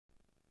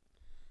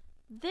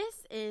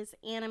This is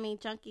Anime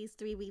Junkies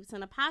 3 Weeps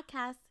in a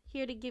Podcast,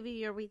 here to give you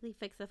your weekly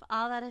fix of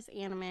all that is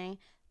anime.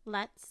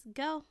 Let's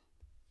go.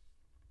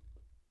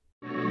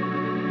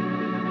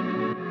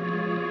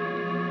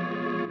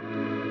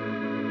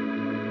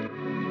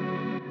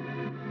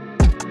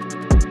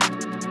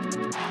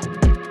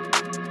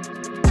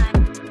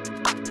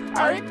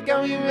 Alright,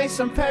 go you make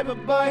some paper,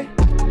 boy.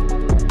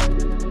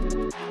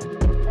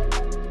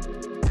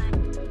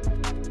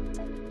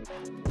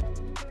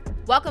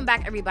 Welcome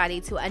back, everybody,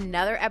 to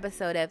another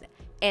episode of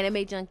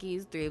Anime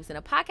Junkies 3 Weeps in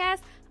a Podcast.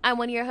 I'm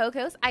one of your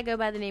hosts. I go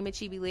by the name of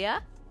Chibi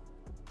Leah.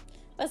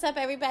 What's up,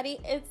 everybody?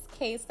 It's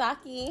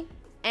Keisaki.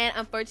 And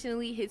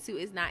unfortunately, Hitsu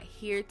is not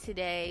here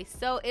today,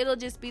 so it'll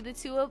just be the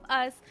two of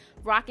us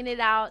rocking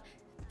it out,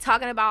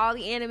 talking about all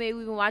the anime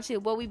we've been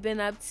watching, what we've been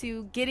up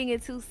to, getting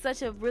into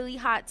such a really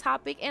hot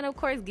topic, and of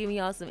course, giving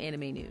y'all some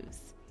anime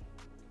news.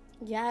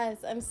 Yes,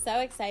 I'm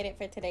so excited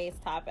for today's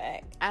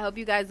topic. I hope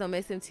you guys don't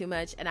miss him too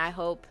much, and I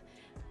hope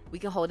we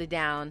can hold it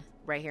down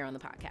right here on the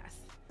podcast.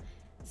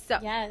 So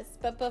yes,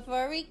 but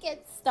before we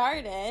get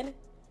started,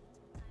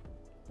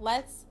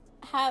 let's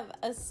have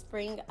a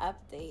spring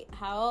update.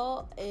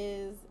 How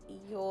is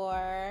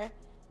your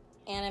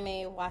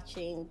anime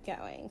watching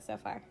going so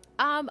far?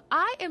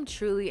 I am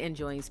truly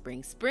enjoying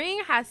spring.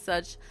 Spring has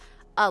such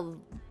a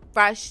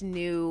fresh,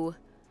 new,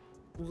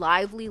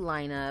 lively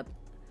lineup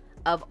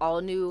of all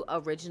new,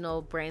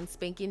 original, brand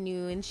spanking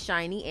new and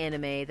shiny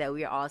anime that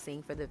we are all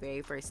seeing for the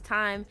very first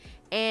time,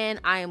 and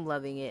I am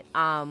loving it.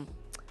 I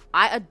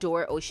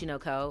adore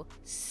Oshinoko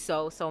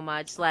so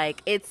much.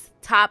 Like, it's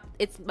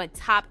my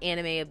top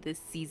anime of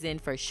this season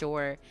for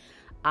sure.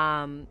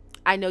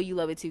 I know you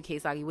love it too,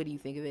 Keisaki. What do you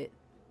think of it?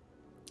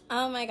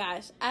 Oh my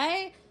gosh,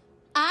 I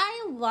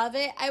love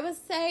it. I would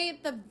say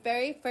the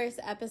very first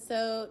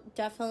episode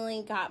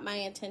definitely got my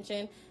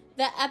attention.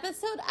 The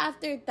episode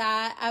after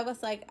that, I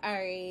was like, all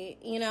right,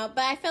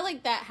 but I feel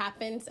like that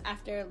happens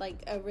after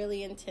like a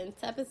really intense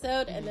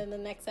episode, and then the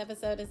next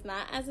episode is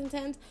not as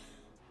intense.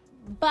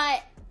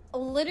 But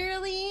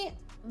literally,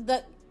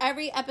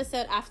 every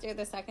episode after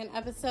the second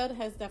episode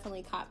has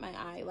definitely caught my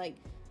eye. Like,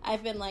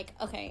 I've been like,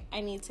 okay, I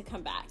need to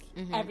come back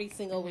every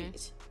single week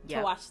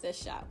to watch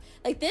this show.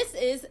 Like, this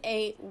is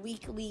a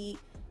weekly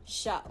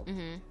show.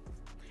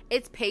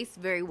 It's paced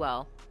very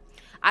well.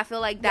 I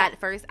feel like that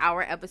first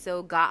hour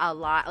episode got a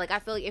lot. Like, I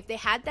feel like if they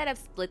had that have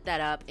split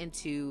that up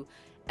into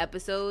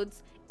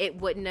episodes, it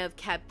wouldn't have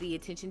kept the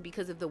attention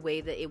because of the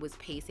way that it was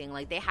pacing.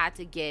 Like, they had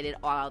to get it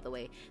all out of the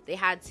way. They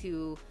had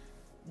to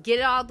get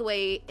it all the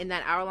way in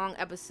that hour-long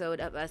episode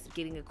of us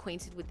getting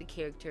acquainted with the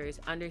characters,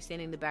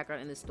 understanding the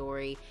background and the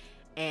story,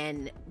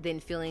 and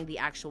then feeling the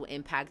actual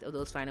impact of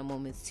those final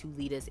moments to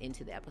lead us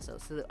into the episode.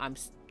 So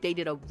they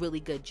did a really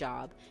good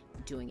job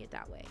doing it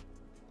that way.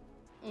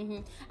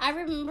 I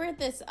remember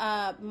this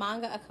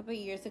manga a couple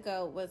years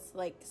ago was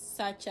like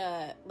such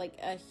a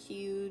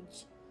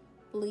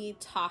hugely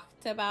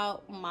talked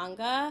about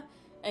manga,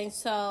 and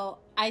so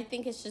I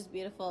think it's just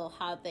beautiful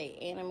how they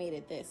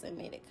animated this and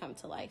made it come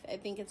to life. I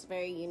think it's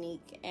very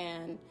unique,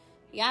 and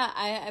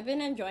I've been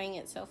enjoying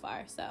it so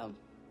far. So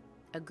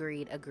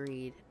Agreed.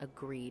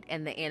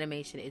 And the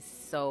animation is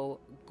so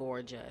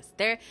gorgeous.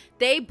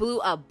 They blew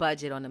a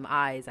budget on them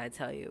eyes, I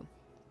tell you.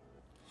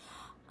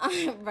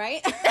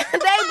 Right?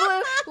 They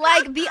blew,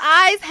 like, the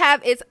eyes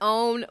have its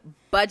own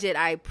budget,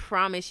 I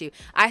promise you.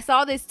 I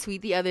saw this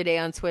tweet the other day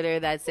on Twitter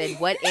that said,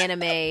 what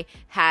anime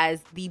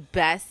has the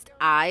best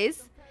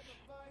eyes?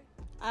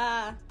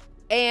 And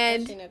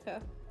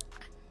Oshinoko.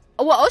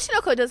 Well,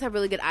 Oshinoko does have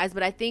really good eyes,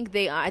 but I think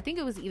I think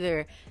it was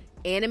either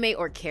anime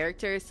or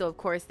characters. So of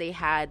course they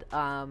had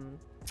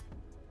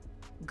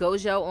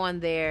Gojo on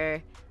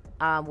there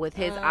with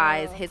his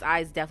eyes. His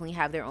eyes definitely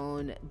have their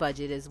own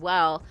budget as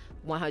well,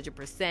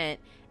 100%.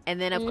 And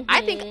then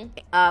I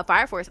think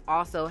Fire Force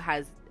also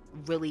has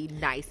really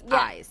nice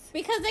eyes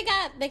because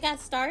they got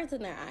stars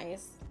in their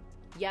eyes.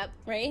 Yep.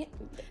 Right?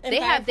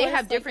 They have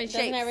different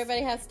shapes. Doesn't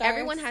everybody have stars?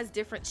 Everyone has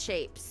different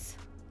shapes.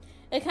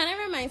 It kind of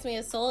reminds me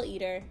of Soul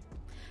Eater.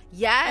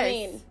 Yes. I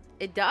mean,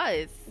 it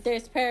does.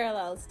 There's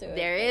parallels to it.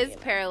 There is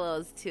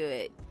parallels to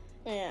it.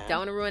 Yeah. Don't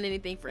want to ruin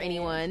anything for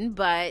anyone,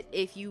 but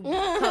if you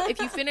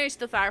finish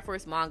the Fire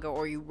Force manga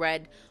or you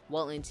read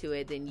well into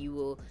it, then you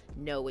will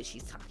know what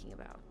she's talking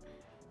about.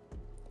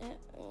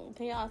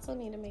 They also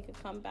need to make a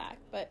comeback,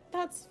 but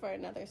that's for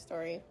another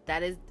story.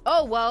 That is.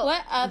 Oh well.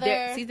 What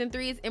other season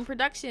 3 is in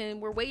production.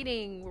 We're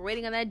waiting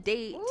on that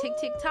date. Ooh.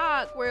 Tick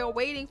tock. We're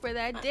waiting for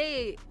that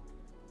date.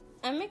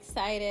 I'm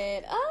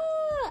excited.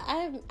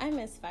 Oh, I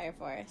miss Fire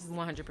Force.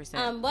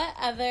 100%. What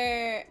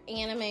other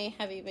anime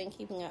have you been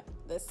keeping up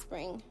this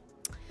spring?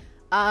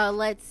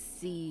 Let's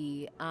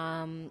see.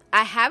 I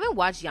haven't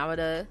watched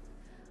Yamada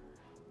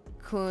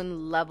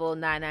Kun Level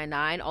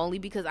 999 only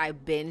because I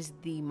binged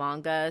the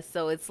manga,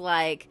 so it's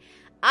like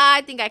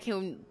I think I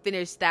can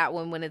finish that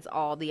one when it's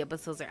all the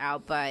episodes are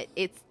out. But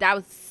they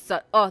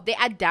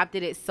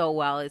adapted it so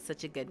well. It's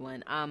such a good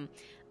one.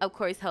 Of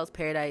course, Hell's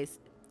Paradise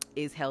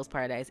is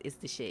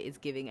the shit. It's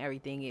giving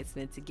everything it's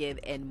meant to give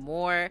and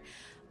more.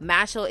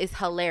 Mashal is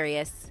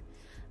hilarious.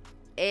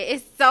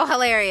 It's so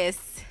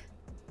hilarious.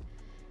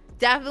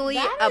 Definitely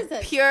That a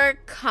is pure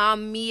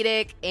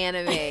comedic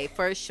anime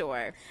for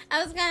sure.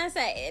 I was gonna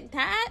say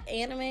that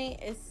anime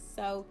is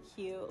so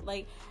cute.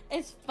 Like,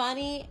 it's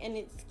funny and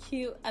it's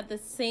cute at the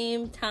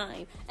same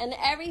time. And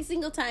every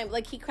single time,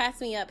 like, he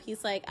cracks me up.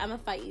 He's like, "I'm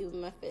gonna fight you with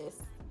my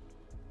fist.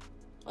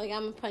 Like,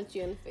 I'm gonna punch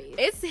you in the face."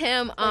 It's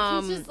him.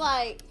 Like, he's just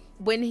like,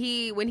 when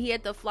he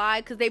had to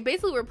fly, because they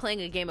basically were playing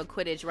a game of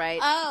Quidditch,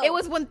 right? Oh, it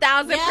was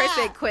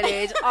 1000%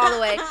 Quidditch all the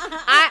way.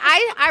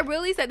 I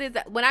really said this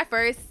when I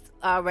first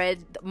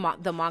read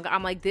the manga.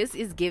 I'm like, this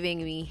is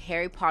giving me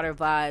Harry Potter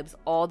vibes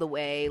all the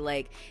way.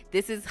 Like,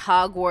 this is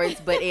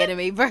Hogwarts but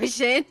anime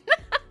version.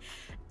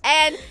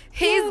 And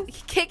his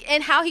kick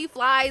and how he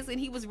flies,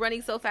 and he was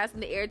running so fast in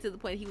the air to the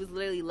point he was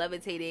literally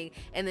levitating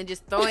and then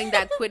just throwing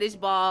that Quidditch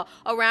ball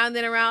around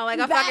and around like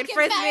a fucking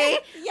frisbee,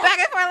 back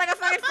and forth like a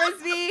fucking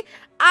frisbee.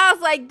 I was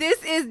like,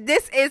 this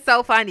is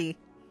so funny.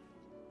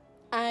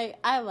 I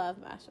love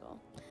Mashal.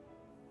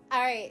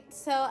 All right,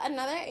 so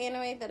another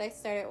anime that I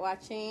started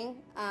watching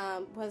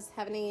was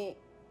Heavenly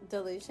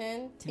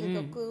Delusion,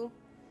 Tengoku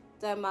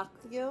de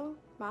Makyo.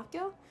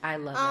 I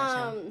love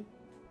that show.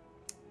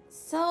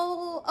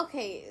 So,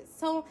 okay,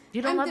 so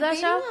you don't I'm love that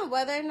debating show? on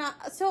whether or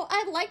not, so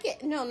I like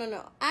it.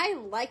 No. I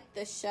like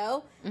the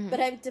show,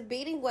 but I'm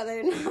debating whether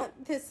or not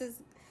this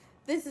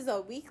is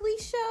a weekly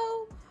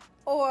show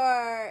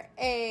or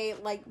a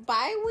like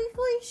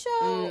bi-weekly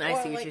show.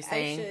 I see or, what you're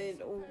saying. I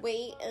should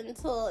wait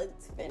until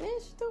it's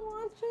finished to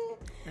watch it.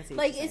 I see what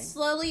Like, you're it's saying.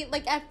 slowly,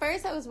 like, at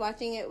first I was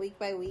watching it week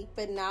by week,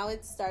 but now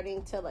it's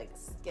starting to like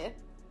skip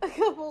a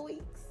couple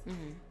weeks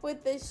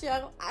with this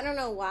show. I don't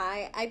know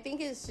why. I think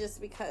it's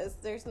just because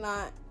there's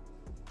not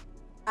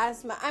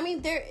as much. I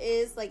mean, there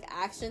is like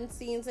action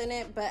scenes in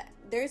it, but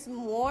there's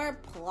more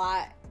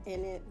plot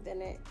in it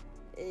than it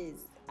is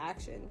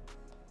action.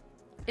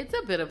 It's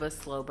a bit of a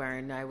slow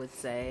burn, I would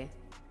say.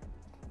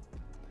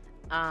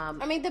 I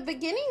mean, the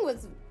beginning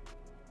was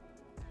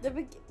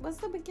what's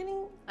the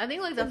beginning? I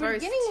think like The the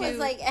first beginning two, was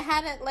like it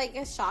had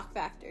a shock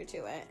factor to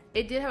it.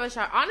 it did have a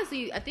shock.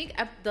 Honestly, I think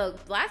the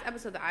last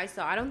episode that I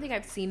saw, I don't think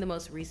I've seen the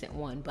most recent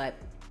one, but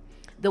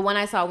the one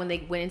I saw when they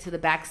went into the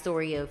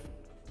backstory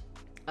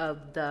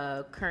of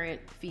the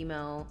current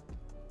female.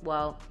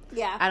 Well,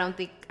 Yeah. I don't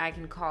think I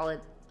can call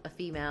it a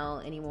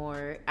female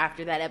anymore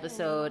after that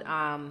episode.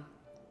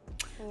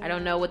 I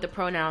don't know what the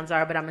pronouns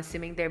are, but I'm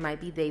assuming there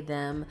might be they,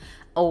 them,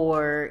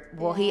 or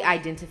he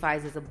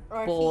identifies as a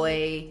Or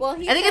boy. he. Well,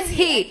 he I think says it's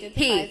he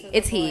he. identifies as a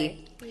It's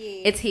boy.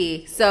 he. It's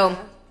he. So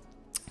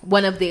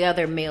one of the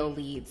other male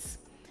leads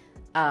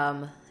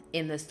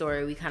in the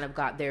story, we kind of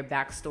got their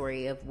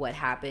backstory of what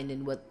happened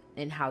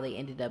and how they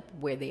ended up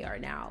where they are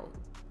now,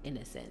 in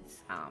a sense.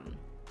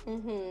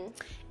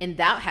 And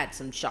that had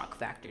some shock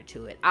factor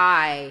to it.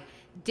 I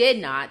did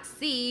not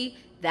see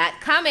that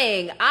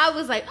coming. I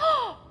was like,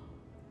 oh.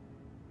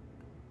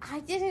 I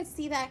didn't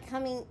see that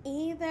coming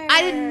either.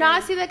 I did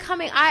not see that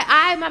coming.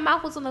 My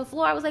mouth was on the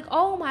floor. I was like,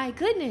 oh my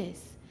goodness.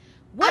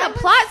 What a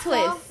plot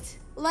twist.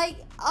 Like,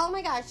 oh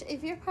my gosh,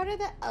 if you're part of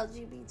the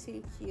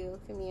LGBTQ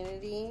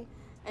community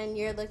and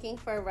you're looking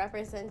for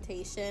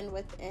representation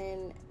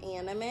within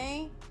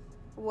anime,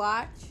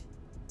 watch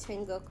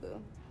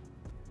Tengoku.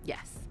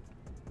 Yes.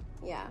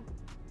 Yeah.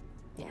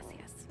 Yes.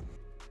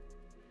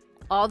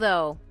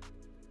 Although,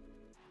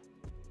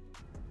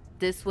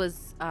 this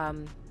was,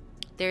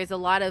 there's a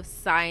lot of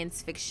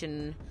science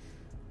fiction.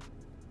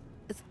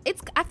 I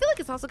feel like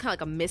it's also kind of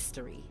like a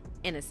mystery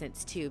in a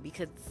sense too,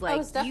 because it's like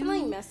it's definitely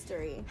you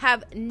mystery.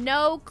 have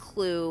no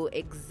clue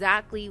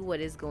exactly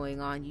what is going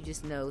on. You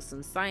just know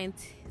some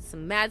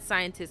mad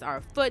scientists are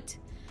afoot.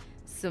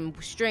 Some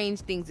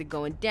strange things are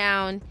going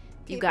down.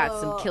 You got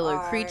some killer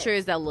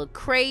creatures that look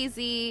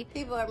crazy.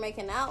 People are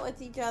making out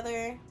with each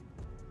other.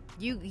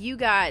 You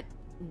got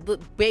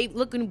weird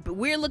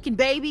looking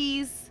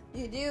babies.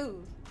 You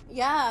do.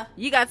 Yeah.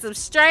 You got some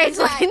strange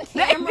Like looking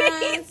cameras,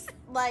 babies.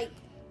 like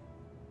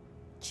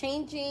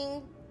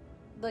changing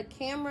the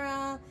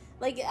camera.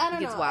 Like, I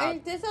don't It's know.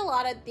 wild. There's a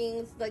lot of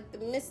things, like the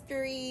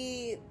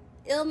mystery,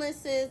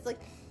 illnesses. Like,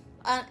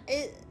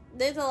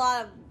 there's a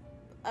lot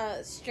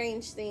of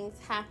strange things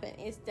happen.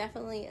 It's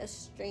definitely a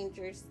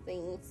Stranger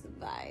Things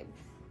vibe.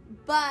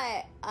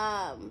 But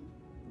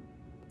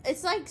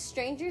it's like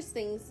Stranger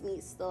Things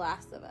meets The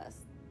Last of Us.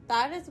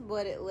 That is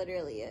what it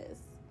literally is.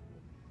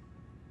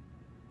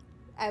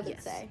 I would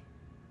Yes. say.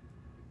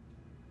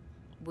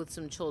 With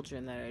some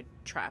children that are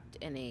trapped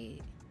in a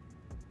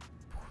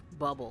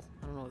bubble.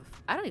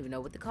 I don't even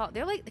know what to call it.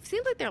 They're like, it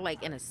seems like they're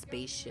like in a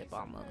spaceship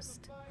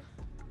almost.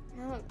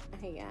 I don't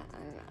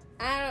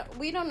know.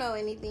 We don't know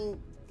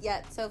anything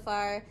yet so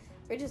far.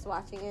 We're just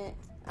watching it.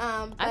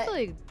 I feel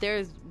like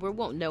we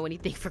won't know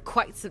anything for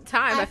quite some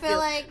time. I feel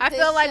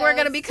like we're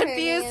gonna be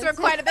confused for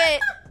quite a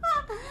bit.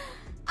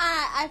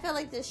 I feel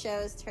like this show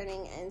is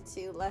turning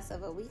into less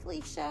of a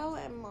weekly show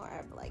and more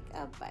of like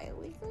a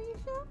bi-weekly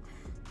show.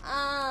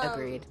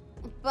 Agreed.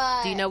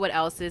 But do you know what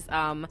else is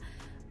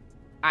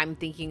I'm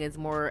thinking is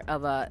more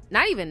of a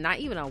not even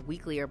a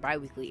weekly or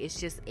bi-weekly. It's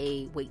just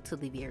a wait till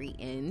the very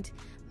end.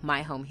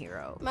 My Home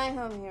Hero. My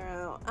Home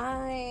Hero.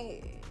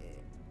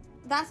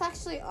 That's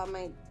actually on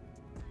my...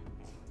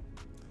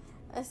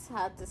 It's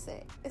sad to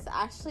say. It's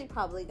actually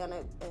probably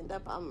gonna end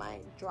up on my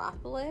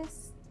drop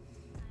list.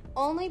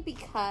 Only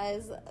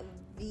because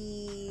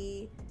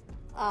the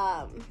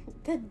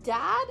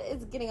dad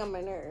is getting on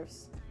my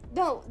nerves.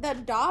 No, the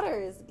daughter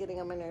is getting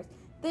on my nerves.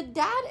 The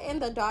dad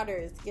and the daughter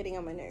is getting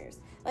on my nerves.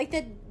 Like,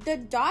 the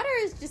daughter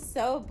is just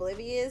so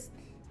oblivious.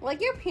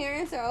 Like, your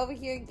parents are over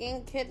here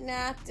getting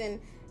kidnapped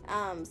and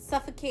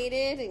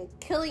suffocated and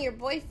killing your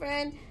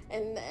boyfriend,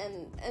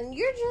 and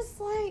you're just,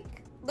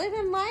 like,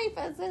 living life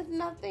as if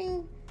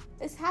nothing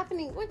is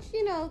happening. Which,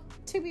 you know,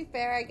 to be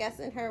fair, I guess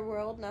in her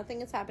world,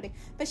 nothing is happening.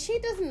 But she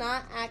does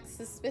not act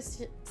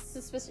suspicious.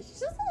 Just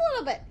a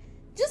little bit.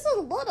 Just a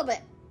little bit.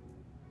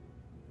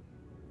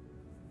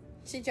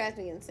 She drives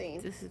me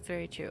insane. This is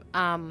very true.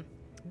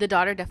 The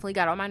daughter definitely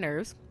got on my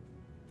nerves.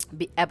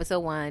 Episode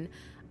 1.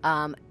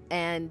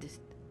 And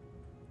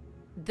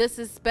the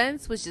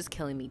suspense was just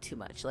killing me too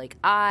much. Like,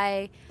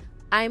 I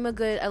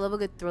love a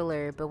good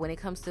thriller, but when it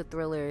comes to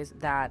thrillers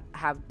that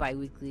have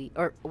bi-weekly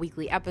or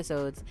weekly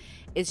episodes,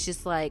 it's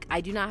just like,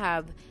 I do not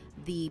have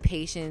the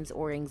patience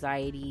or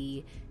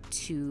anxiety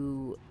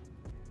to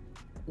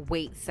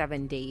wait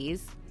 7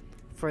 days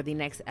for the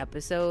next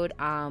episode.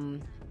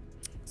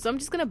 So I'm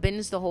just gonna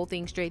binge the whole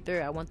thing straight through.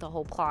 I want the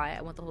whole plot.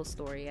 I want the whole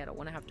story. I don't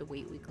want to have to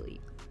wait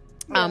weekly.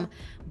 Yeah.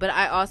 But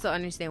I also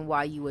understand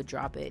why you would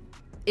drop it.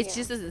 It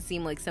just doesn't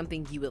seem like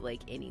something you would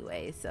like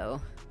anyway.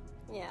 So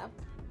yeah.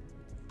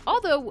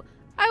 Although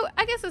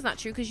I guess that's not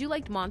true because you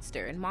liked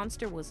Monster, and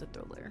Monster was a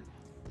thriller.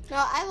 No,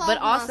 I love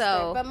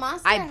Monster, but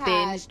Monster I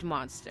binged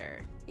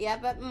Monster. Yeah,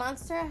 but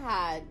Monster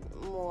had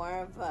more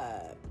of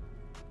a...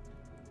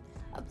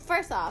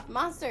 First off,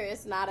 Monster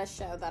is not a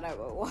show that I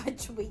would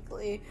watch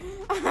weekly.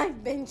 I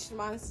binged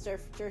Monster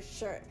for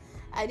sure.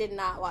 I did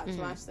not watch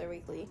Monster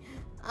weekly.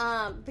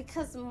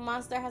 Because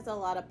Monster has a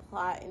lot of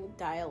plot and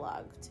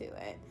dialogue to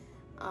it.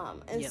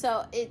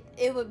 So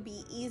it would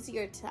be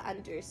easier to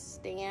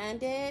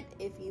understand it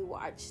if you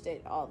watched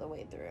it all the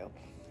way through.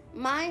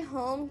 My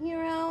Home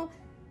Hero,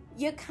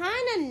 you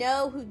kind of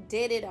know who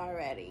did it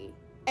already.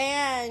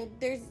 And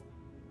there's,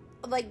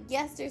 like,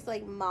 yes, there's,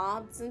 like,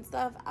 mobs and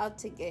stuff out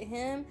to get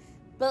him.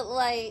 But,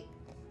 like,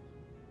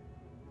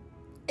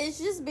 it's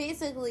just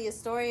basically a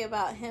story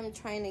about him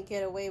trying to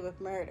get away with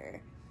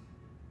murder.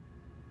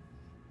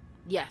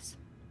 Yes,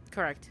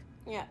 correct.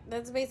 Yeah,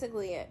 that's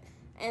basically it.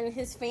 And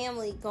his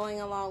family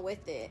going along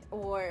with it,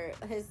 or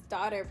his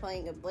daughter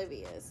playing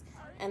oblivious.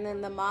 And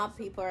then the mob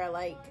people are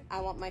like,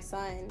 I want my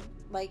son.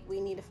 Like, we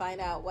need to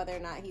find out whether or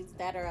not he's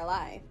dead or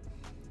alive.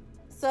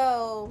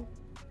 So,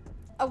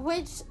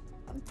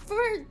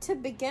 to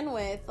begin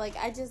with, like,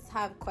 I just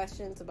have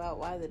questions about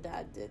why the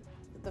dad did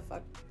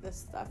the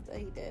stuff that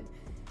he did.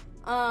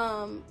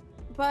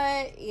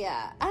 But,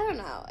 yeah, I don't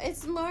know.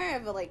 It's more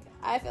of a, like,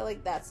 I feel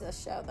like that's a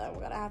show that I'm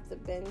gonna have to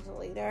binge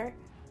later.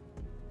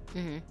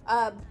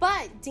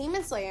 But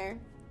Demon Slayer,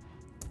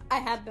 I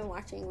have been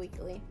watching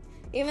weekly.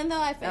 Even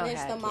though I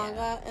finished the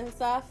manga and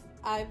stuff,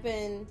 I've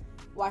been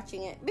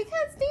watching it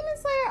because Demon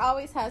Slayer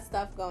always has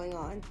stuff going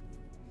on.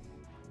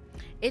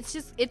 It's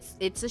just it's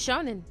a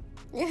shonen.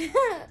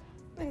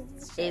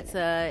 It's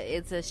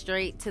a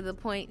straight to the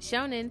point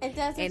shonen. It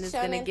does, and it's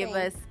gonna give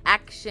us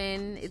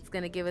action. It's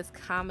gonna give us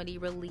comedy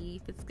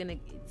relief. It's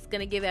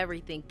gonna give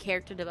everything,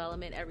 character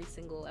development every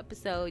single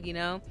episode. You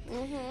know.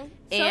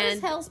 So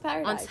does Hell's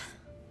Paradise.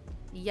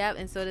 Yep,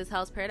 and so does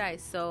Hell's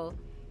Paradise. So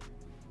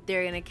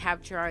they're gonna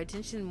capture our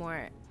attention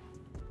more.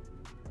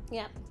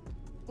 Yep.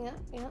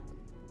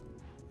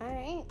 All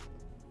right.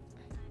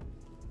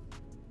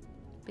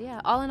 But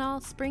yeah, all in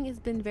all, spring has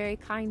been very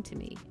kind to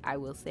me. I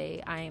will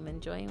say I am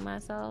enjoying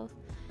myself.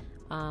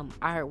 I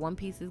heard One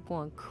Piece is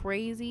going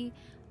crazy.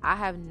 I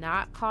have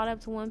not caught up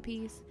to One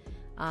Piece.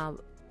 I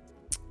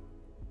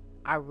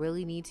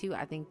really need to.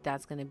 I think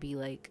that's gonna be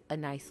like a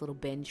nice little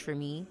binge for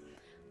me.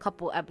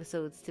 Couple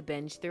episodes to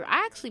binge through.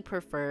 I actually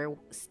prefer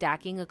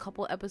stacking a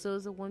couple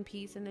episodes of One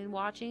Piece and then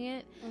watching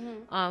it,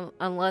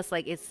 unless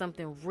like it's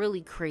something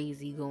really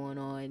crazy going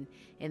on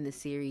in the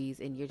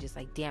series and you're just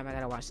like, damn, I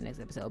gotta watch the next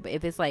episode. But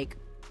if it's like,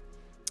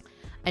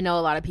 I know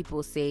a lot of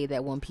people say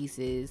that One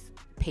Piece's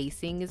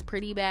pacing is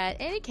pretty bad,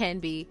 and it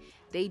can be.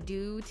 They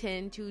do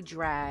tend to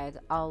drag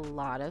a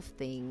lot of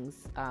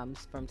things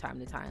from time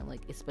to time,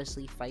 like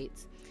especially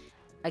fights.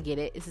 I get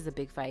it. This is a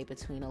big fight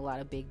between a lot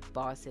of big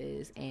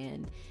bosses,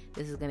 and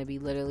this is going to be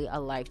literally a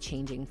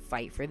life-changing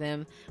fight for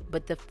them.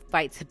 But the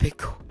fights have been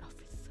going on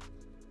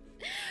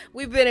for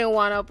we've been in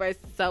Wano for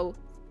so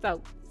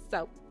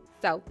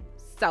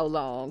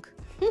long.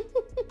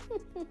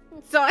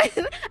 So I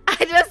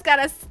just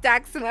gotta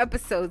stack some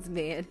episodes,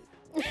 man,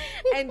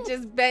 and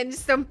just binge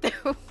them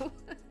through.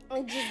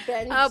 And just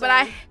binge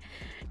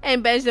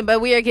binge them.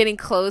 But we are getting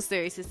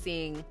closer to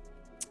seeing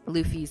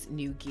Luffy's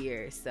new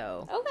gear,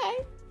 so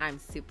okay. I'm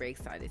super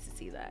excited to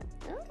see that.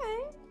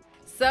 Okay.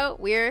 So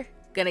we're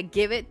gonna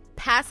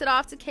pass it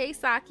off to Kei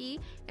Saki,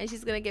 and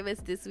she's gonna give us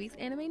this week's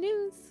anime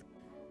news.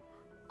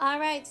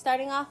 Alright,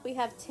 starting off, we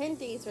have 10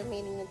 days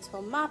remaining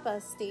until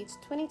MAPPA Stage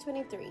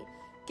 2023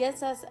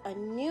 gives us a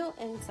new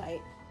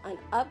insight on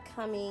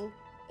upcoming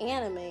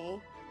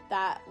anime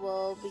that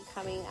will be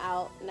coming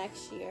out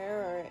next year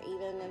or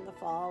even in the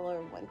fall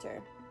or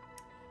winter.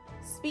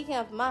 Speaking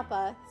of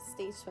MAPPA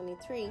Stage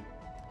 23,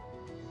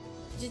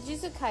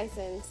 Jujutsu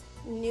Kaisen's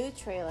new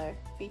trailer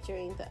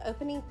featuring the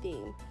opening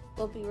theme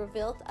will be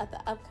revealed at the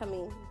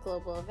upcoming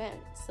global event.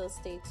 So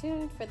stay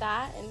tuned for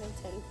that and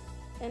attend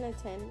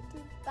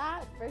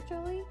that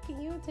virtually.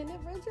 Can you attend it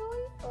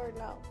virtually or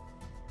no?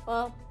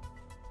 Well,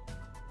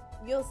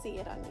 you'll see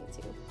it on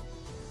YouTube.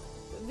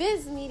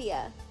 Viz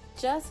Media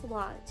just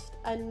launched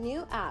a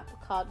new app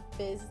called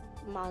Viz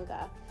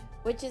Manga,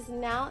 which is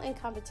now in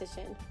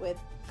competition with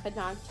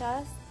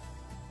Kodansha's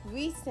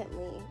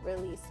recently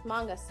released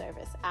manga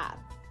service app.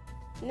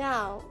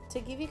 Now, to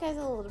give you guys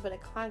a little bit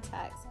of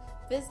context,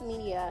 Viz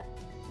Media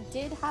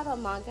did have a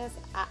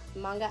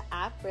manga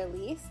app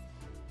released,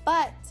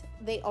 but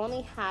they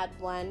only had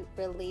one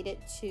related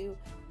to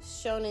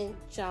Shonen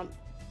Jump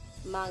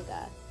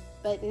manga.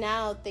 But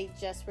now they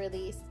just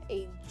released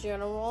a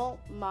general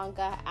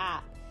manga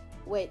app,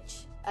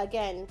 which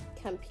again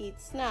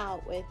competes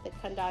now with the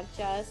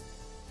Kodansha's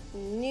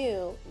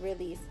new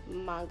release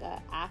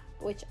manga app,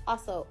 which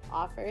also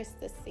offers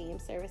the same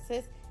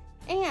services,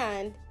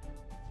 and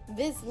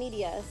Viz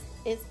Media's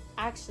is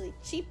actually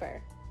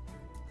cheaper.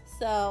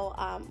 So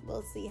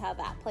we'll see how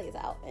that plays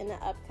out in the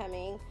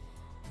upcoming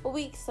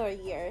weeks or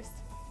years.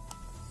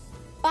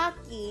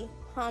 Baki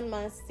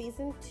Hanma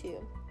Season 2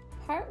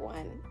 Part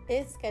 1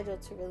 is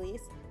scheduled to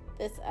release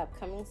this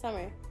upcoming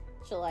summer,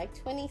 July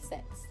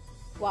 26th,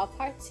 while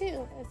Part 2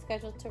 is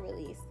scheduled to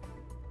release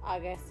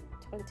August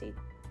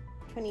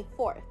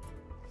 24th.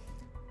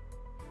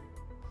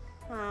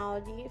 How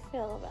do you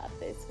feel about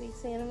this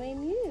week's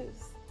anime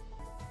news?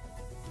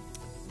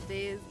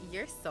 Viz,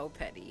 you're so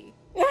petty.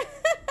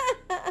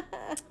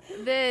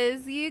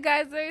 Viz, you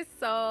guys are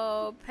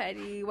so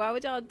petty. Why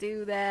would y'all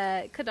do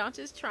that?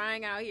 Kodansha's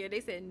trying out here.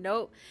 They said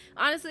nope.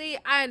 Honestly,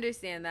 I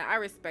understand that. I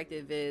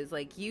respected Viz.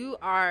 Like, you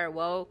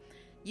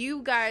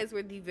guys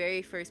were the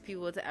very first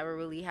people to ever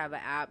really have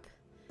an app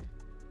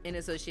in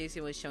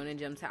association with Shonen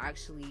Jump to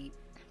actually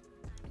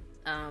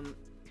on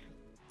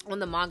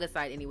the manga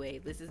side anyway.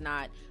 This is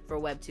not for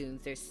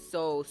webtoons. There's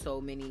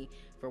so many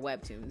for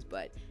webtoons,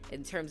 but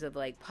in terms of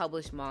like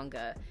published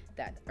manga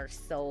that are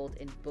sold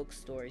in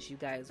bookstores, you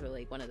guys were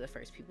like one of the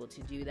first people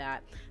to do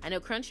that. I know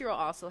Crunchyroll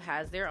also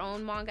has their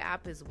own manga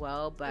app as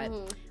well, but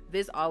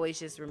Viz always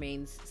just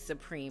remains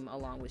supreme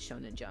along with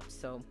Shonen Jump.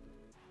 So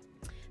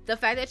the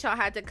fact that y'all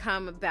had to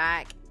come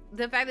back,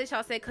 the fact that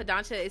y'all said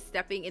Kodansha is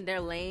stepping in their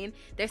lane,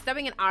 they're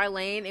stepping in our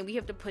lane and we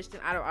have to push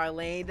them out of our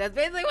lane. That's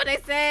basically what they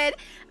said.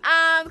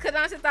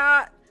 Kodansha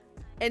thought,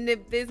 and the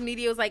Viz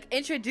Media was like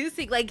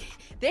introducing, like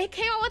they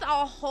came out with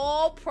a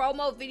whole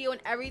promo video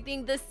and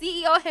everything. The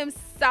CEO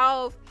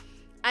himself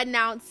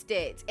announced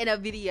it in a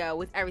video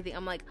with everything.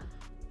 I'm like,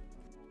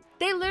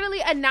 they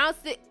literally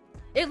announced it.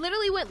 It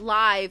literally went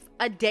live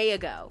a day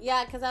ago.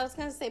 Yeah, because I was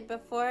gonna say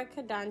before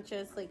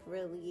Kodansha's like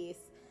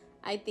release,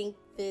 I think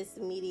Viz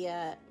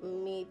Media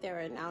made their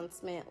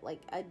announcement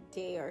like a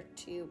day or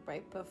two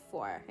right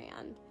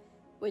beforehand,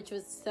 which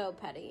was so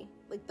petty.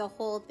 Like the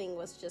whole thing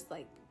was just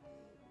like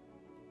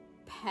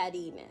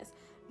pettiness.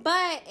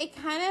 But it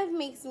kind of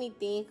makes me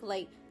think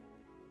like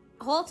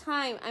whole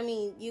time, I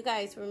mean, you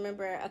guys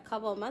remember a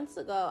couple of months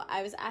ago,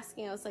 I was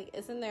asking, I was like,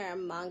 isn't there a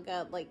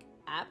manga like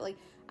app? Like,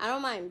 I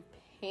don't mind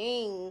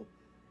paying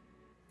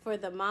for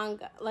the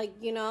manga, like,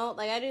 you know,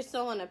 like I just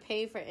don't want to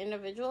pay for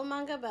individual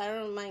manga, but I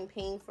don't mind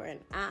paying for an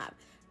app.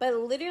 But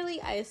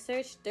literally I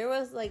searched, there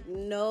was like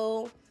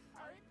no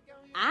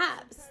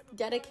apps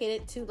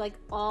dedicated to like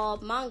all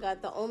manga.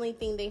 The only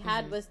thing they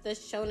had was the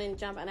Shonen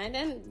Jump, and I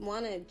didn't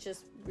want to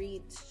just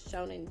read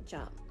Shonen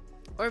Jump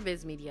or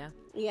Viz Media.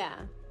 Yeah.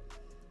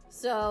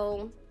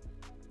 So,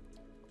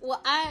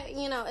 well,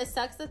 it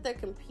sucks that they're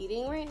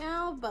competing right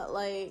now, but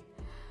like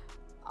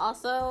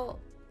also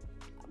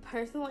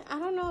personally, I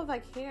don't know if I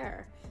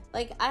care.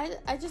 Like,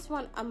 I just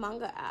want a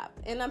manga app,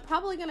 and I'm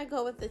probably gonna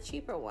go with the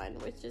cheaper one,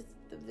 which is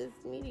the Viz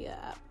Media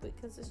app,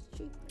 because it's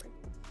cheaper.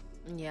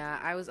 Yeah,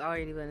 I was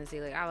already going to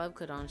say, like, I love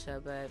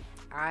Kodansha, but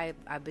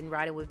I've been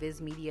riding with Viz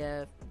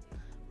Media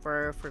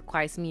for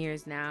quite some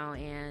years now,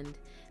 and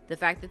the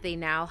fact that they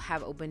now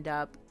have opened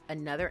up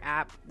another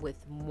app with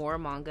more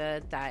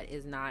manga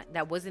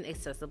that wasn't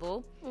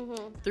accessible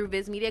through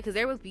Viz Media, because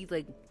there would be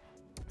like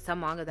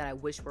some manga that I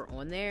wish were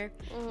on there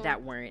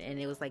that weren't, and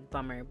it was like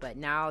bummer. But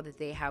now that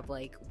they have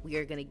like, we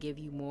are gonna give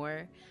you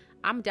more,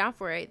 I'm down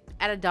for it.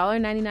 At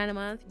 $1.99 a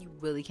month, you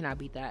really cannot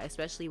beat that,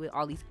 especially with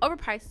all these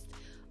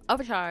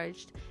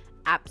overcharged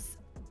apps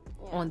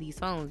on these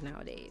phones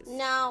nowadays.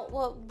 Now,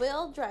 what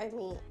will drive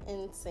me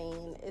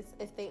insane is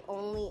if they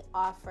only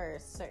offer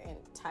certain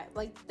type,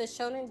 like the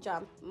Shonen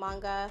Jump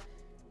manga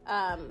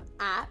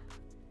app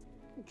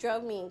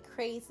drove me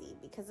crazy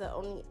because it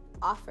only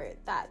offered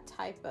that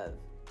type of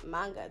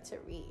manga to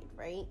read,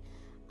 right?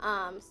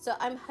 So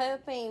I'm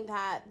hoping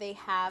that they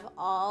have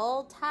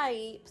all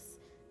types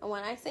And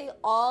when I say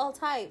all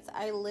types,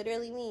 I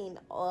literally mean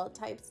all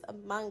types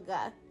of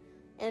manga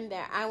in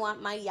there. I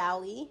want my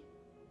yaoi.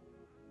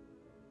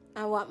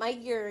 I want my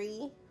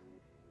yuri.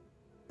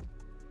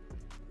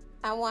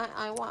 I want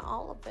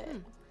all of it.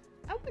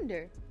 I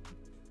wonder.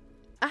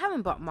 I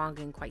haven't bought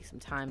manga in quite some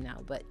time now,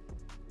 but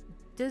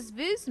does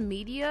Viz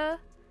Media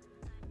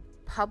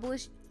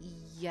publish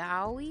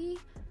yaoi?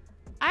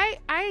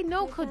 I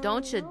know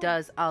Kodansha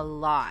does a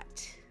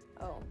lot.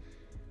 Oh.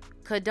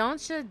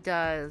 Kodansha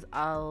does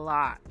a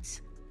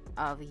lot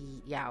of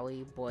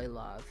yaoi boy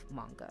love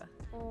manga.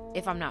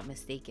 If I'm not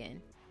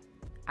mistaken.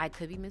 I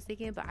could be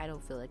mistaken, but I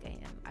don't feel like I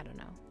am. I don't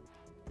know.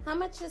 How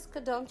much is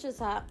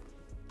Kodansha's app?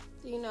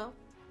 Do you know?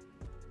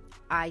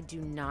 I do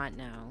not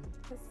know.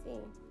 Let's see.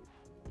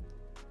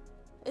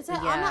 Is it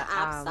on the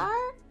App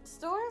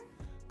Store?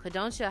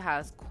 Kodansha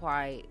has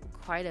quite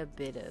a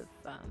bit of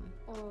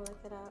Oh, look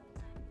it up.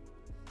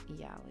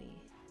 yaoi.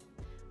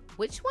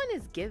 Which one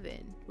is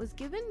Given? Was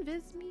Given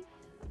Viz Media?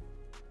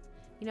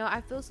 You know, I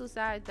feel so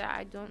sad that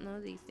I don't know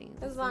these things.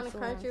 It's on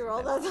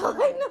Crunchyroll. That's all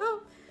I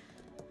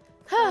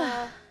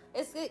know.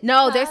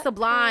 No, they're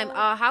Sublime.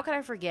 How could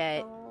I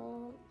forget?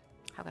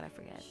 How could I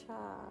forget?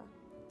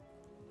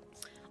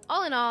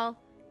 All in all,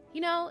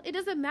 you know, it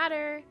doesn't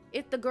matter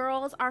if the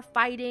girls are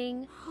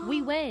fighting.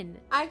 We win.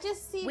 I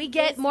just see. We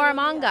get more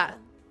manga.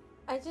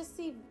 I just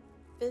see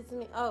Viz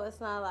Media. Oh,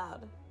 it's not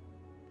allowed.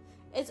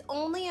 It's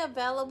only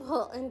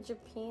available in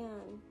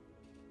Japan.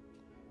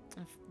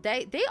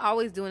 They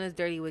always doing us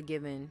dirty with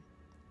Given.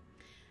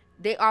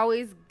 They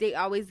always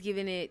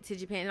giving it to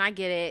Japan, and I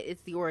get it.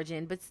 It's the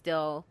origin, but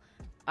still,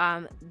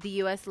 the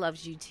U.S.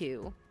 loves you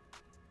too.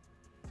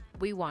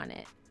 We want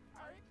it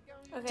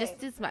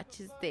just as much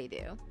as they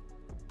do.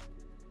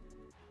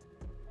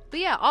 But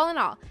yeah, all in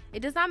all,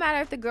 it does not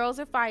matter if the girls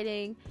are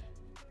fighting.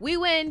 We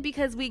win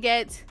because we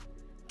get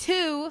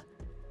 2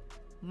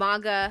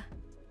 manga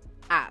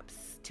apps.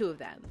 2 of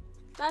them.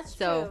 That's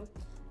true.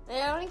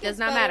 It only gets does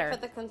not better matter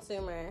for the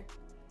consumer.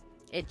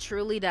 It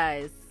truly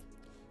does.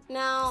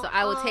 Now, so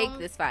I will take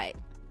this fight.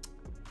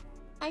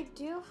 I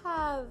do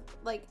have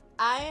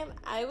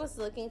I was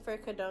looking for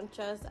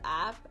Kodansha's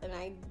app and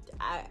I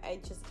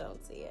just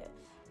don't see it.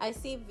 I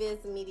see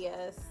Viz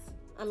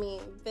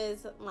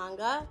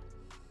Manga,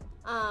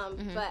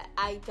 but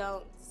I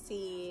don't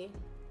see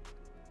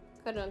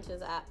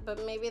Kodansha's app.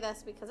 But maybe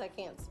that's because I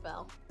can't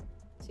spell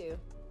too.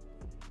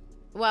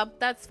 Well,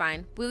 that's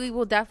fine.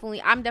 I'm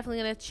definitely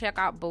going to check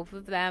out both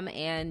of them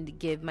and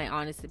give my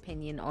honest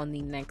opinion on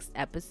the next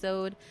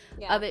episode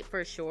of it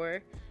for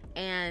sure.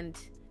 And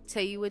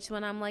tell you which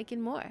one I'm liking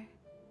more.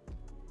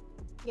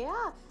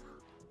 Yeah.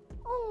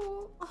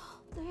 Oh,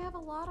 they have a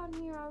lot on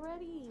here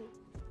already.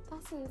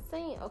 That's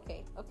insane.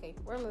 Okay,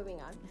 we're moving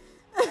on.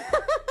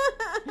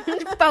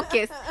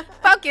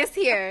 Focus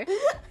here.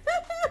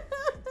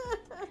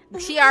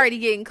 She already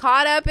getting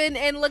caught up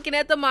in looking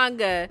at the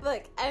manga.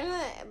 Look, I'm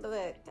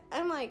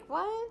like,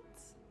 what?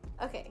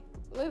 Okay,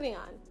 moving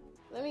on.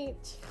 Let me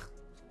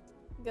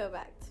go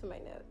back to my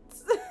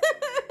notes.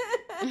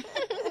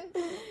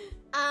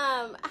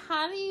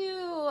 How do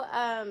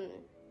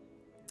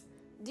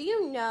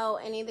you know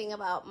anything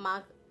about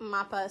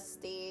MAPPA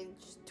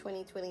Stage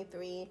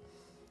 2023?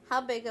 How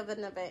big of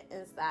an event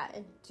is that?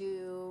 And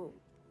do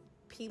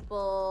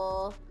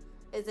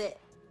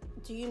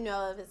you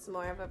know if it's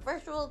more of a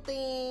virtual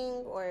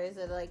thing or is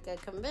it like a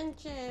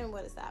convention?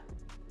 What is that?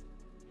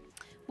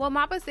 Well,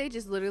 MAPPA Stage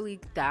is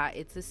literally that.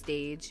 It's a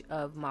stage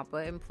of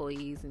MAPPA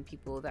employees and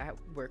people that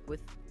work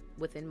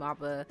within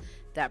MAPPA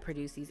that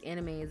produce these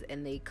animes,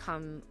 and they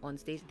come on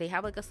stage. They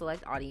have like a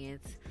select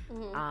audience,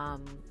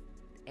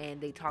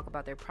 and they talk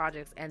about their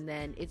projects, and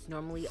then it's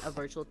normally a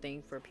virtual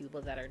thing for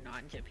people that are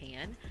not in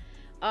Japan.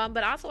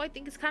 But also, I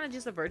think it's kind of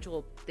just a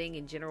virtual thing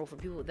in general for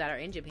people that are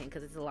in Japan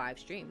because it's a live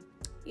stream.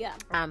 Yeah.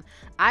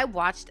 I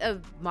watched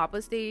a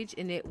MAPPA Stage,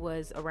 and it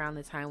was around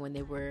the time when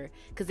they were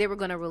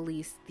going to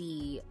release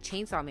the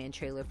Chainsaw Man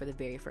trailer for the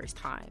very first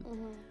time.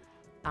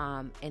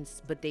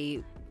 But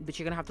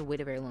you're gonna have to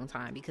wait a very long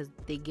time because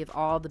they give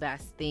all the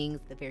best things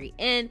at the very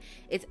end.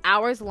 It's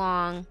hours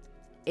long.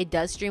 It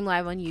does stream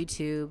live on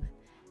YouTube.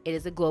 It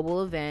is a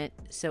global event,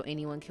 so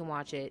anyone can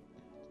watch it.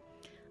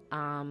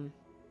 And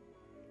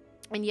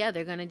yeah,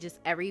 they're gonna just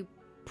every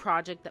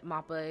project that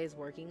MAPPA is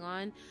working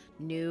on,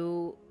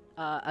 new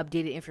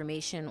updated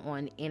information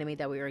on anime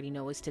that we already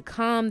know is to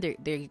come. They're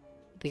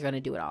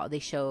gonna do it all. They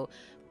show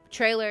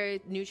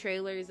new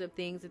trailers of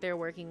things that they're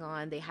working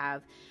on. They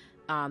have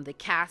the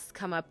cast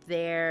come up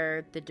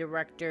there, the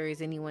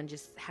directors, anyone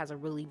just has a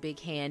really big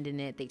hand in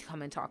it. They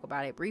come and talk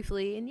about it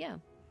briefly, and yeah.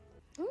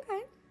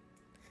 Okay.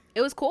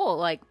 It was cool.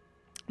 Like,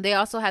 they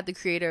also had the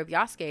creator of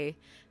Yasuke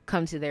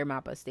come to their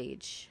MAPPA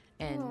stage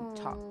and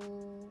talk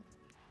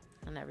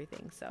and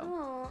everything. So.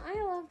 Oh, I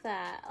love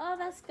that. Oh,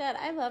 that's good.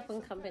 I love when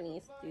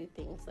companies do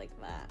things like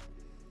that.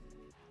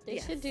 They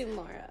should do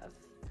more of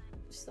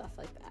stuff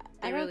like that.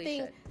 I don't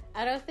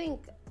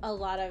think a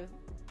lot of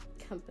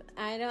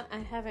I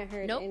haven't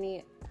heard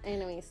any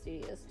anime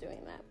studios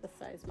doing that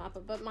besides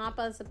MAPPA. But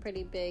MAPPA is a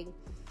pretty big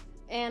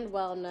and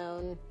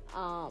well-known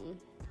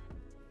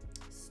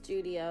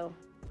studio.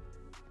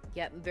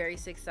 Yep, very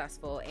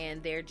successful,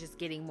 and they're just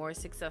getting more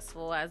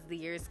successful as the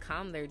years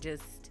come. They're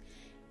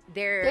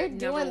doing number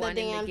the one in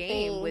the damn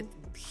game thing.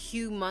 with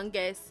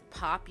humongous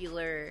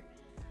popular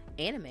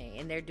anime,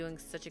 and they're doing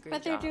such a great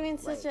job. But they're doing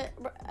such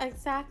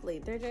exactly.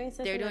 They're doing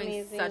such an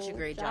amazing such a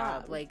great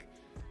job. Like,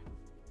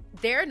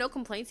 there are no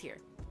complaints here.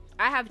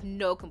 I have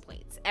no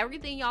complaints.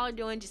 Everything y'all are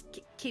doing, just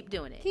keep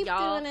doing it.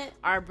 Y'all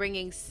are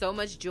bringing so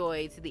much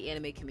joy to the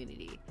anime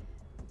community.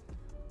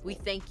 We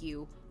thank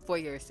you for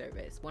your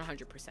service,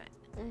 100%.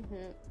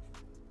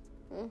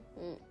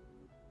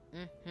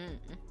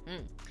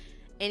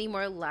 Any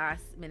more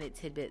last minute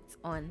tidbits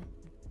on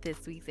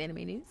this week's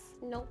anime news?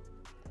 Nope.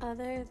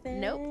 Other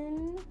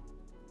than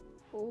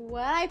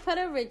what I put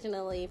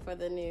originally for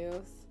the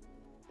news.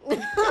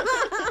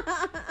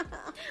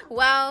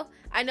 Well,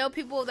 I know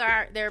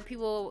there are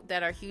people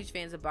that are huge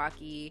fans of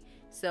Baki.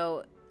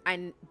 So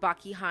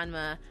Baki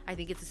Hanma, I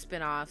think it's a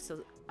spinoff.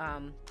 So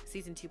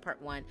season 2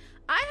 part 1.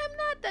 I am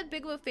not that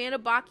big of a fan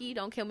of Baki.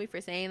 Don't kill me for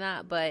saying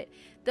that, but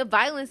the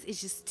violence is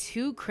just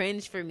too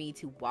cringe for me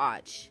to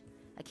watch.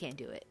 I can't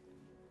do it.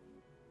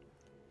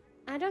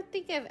 I don't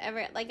think I've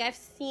ever I think I've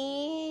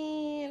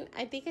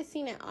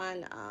seen it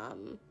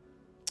on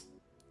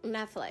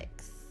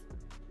Netflix.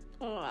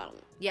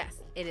 Yes,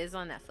 it is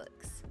on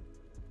Netflix.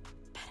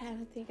 But I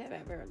don't think I've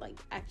ever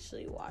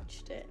actually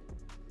watched it.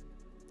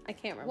 I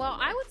can't remember. Well,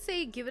 I would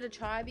say give it a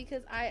try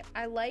because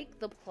I like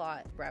the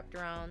plot wrapped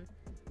around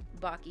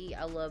Baki.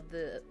 I love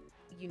the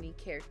unique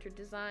character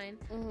design,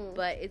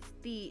 but it's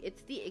the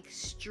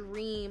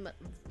extreme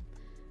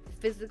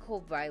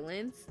physical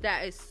violence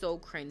that is so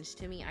cringe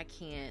to me. I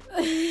can't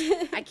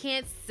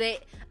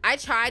sit. I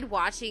tried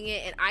watching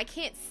it and I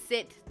can't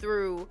sit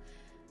through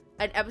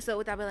an episode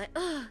without being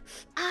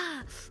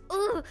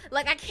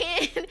like, I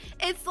can't.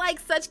 It's like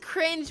such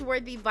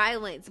cringe-worthy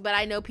violence, but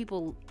I know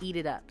people eat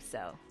it up.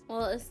 So,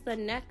 well, it's the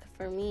neck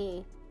for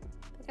me.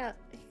 He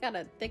got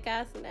a thick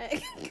ass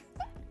neck.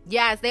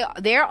 Yes,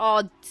 they're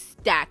all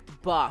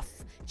stacked, buff,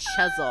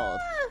 chiseled,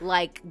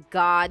 like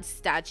god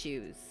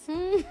statues.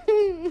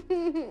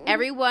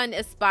 Everyone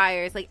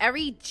aspires, like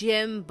every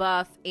gym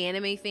buff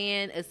anime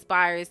fan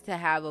aspires to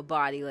have a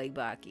body like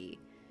Baki.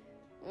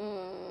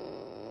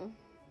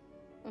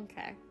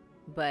 Okay.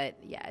 But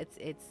yeah,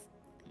 it's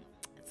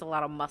a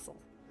lot of muscle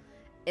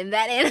in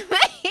that anime.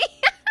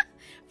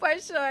 For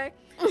sure.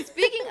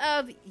 Speaking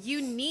of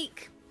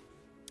unique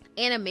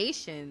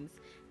animations,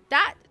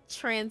 that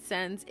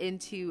transcends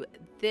into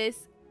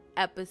this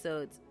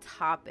episode's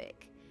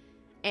topic.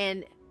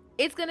 And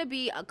it's going to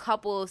be a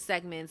couple of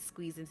segments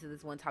squeezed into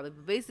this one topic.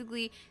 But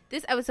basically,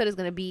 this episode is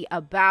going to be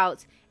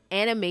about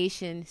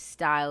animation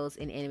styles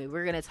in anime.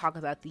 We're going to talk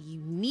about the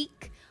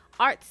unique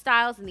art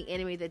styles in the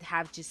anime that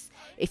have just,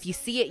 if you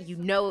see it, you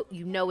know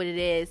what it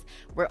is.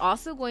 We're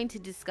also going to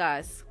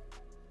discuss,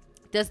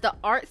 does the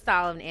art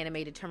style of an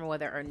anime determine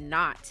whether or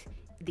not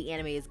the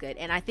anime is good?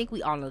 And I think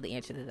we all know the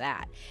answer to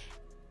that.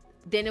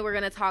 Then we're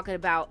going to talk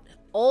about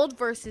old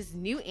versus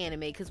new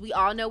anime, because we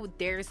all know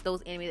there's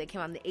those anime that came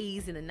out in the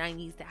 80s and the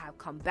 90s that have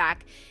come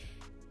back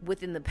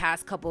within the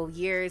past couple of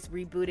years,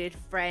 rebooted,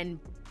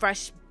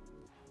 fresh,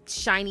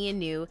 shiny and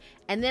new.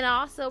 And then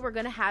also we're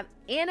going to have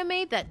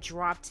anime that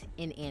dropped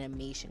in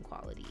animation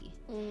quality.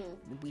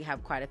 We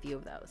have quite a few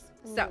of those.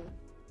 So,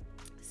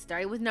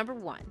 starting with number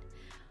 1.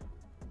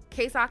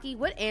 Keisaki,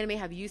 what anime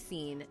have you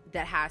seen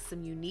that has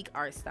some unique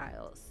art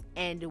styles?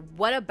 And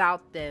what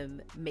about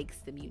them makes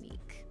them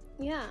unique?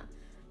 Yeah.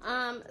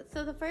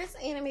 So the first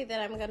anime that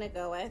I'm gonna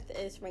go with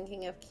is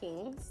Ranking of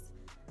Kings.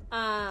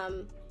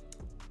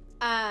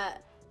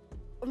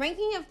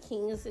 Ranking of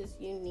Kings is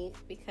unique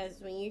because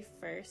when you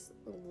first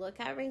look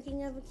at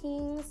Ranking of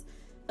Kings,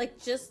 like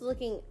just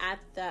looking at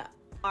the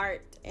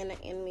art and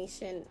the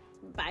animation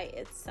by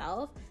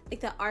itself,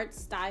 like the art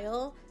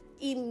style,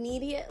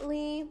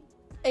 immediately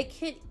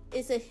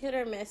it's a hit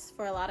or miss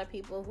for a lot of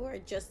people who are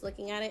just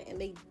looking at it and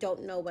they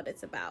don't know what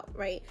it's about,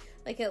 right?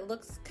 Like it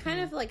looks kind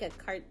of like a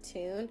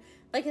cartoon.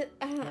 Like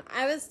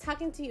I was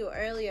talking to you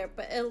earlier,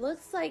 but it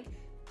looks like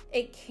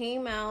it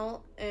came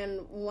out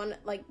in one,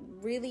 like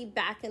really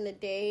back in the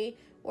day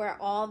where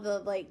all the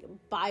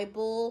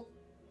Bible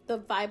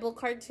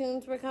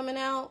cartoons were coming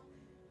out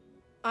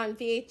on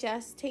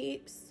VHS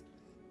tapes.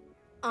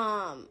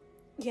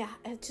 Yeah,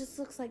 it just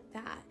looks like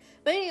that.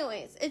 But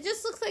anyways, it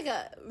just looks like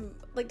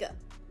a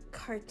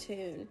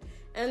cartoon.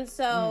 And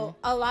so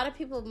a lot of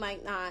people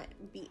might not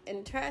be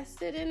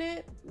interested in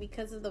it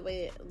because of the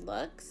way it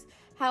looks.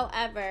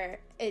 However,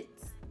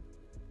 it's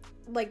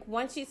like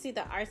once you see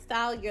the art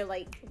style, you're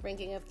like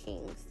Ranking of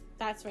Kings.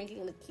 That's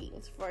Ranking of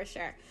Kings for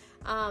sure.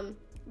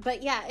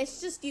 But yeah, it's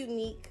just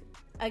unique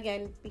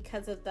again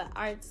because of the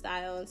art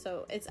style. And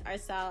so its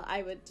art style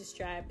I would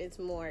describe as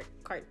more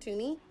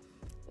cartoony,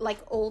 like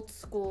old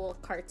school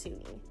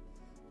cartoony.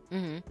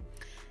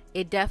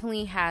 It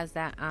definitely has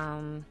that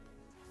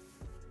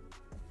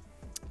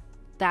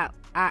that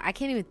I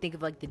can't even think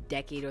of like the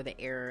decade or the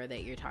era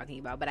that you're talking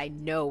about, but I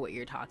know what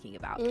you're talking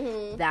about.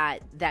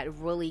 That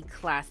really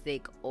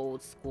classic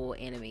old school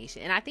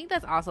animation. And I think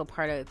that's also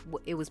part of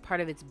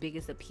its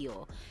biggest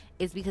appeal,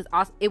 is because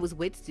also it was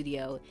Wit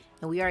Studio,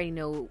 and we already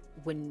know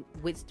when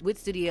Wit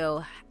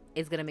Studio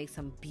is gonna make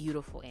some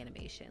beautiful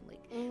animation.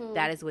 Like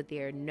that is what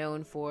they're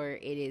known for.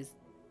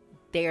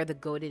 They are the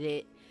goat at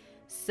it.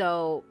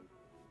 So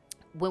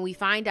when we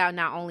find out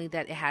not only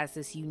that it has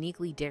this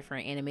uniquely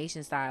different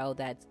animation style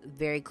that's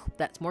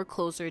more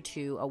closer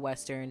to a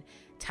Western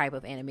type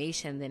of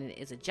animation than it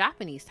is a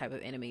Japanese type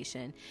of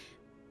animation,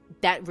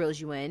 that reels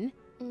you in.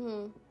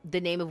 The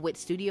name of Wit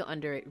Studio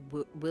under it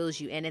reels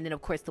you in, and then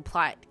of course the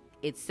plot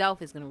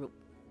itself is going to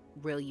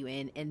reel you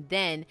in. And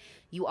then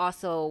you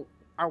also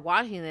are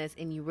watching this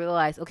and you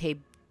realize, okay,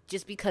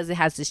 just because it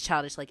has this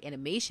childish like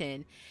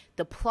animation,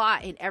 the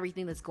plot and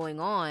everything that's going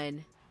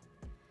on,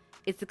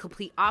 it's the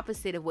complete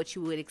opposite of what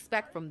you would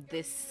expect from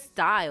this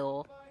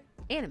style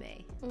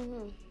anime.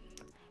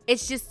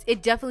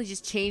 It definitely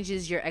just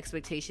changes your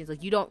expectations.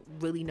 Like, you don't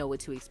really know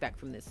what to expect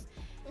from this,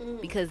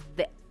 because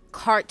the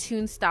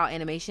cartoon style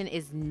animation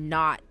is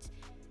not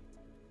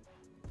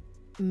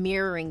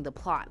mirroring the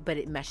plot, but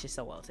it meshes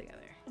so well together.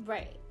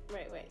 Right.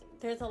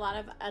 There's a lot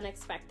of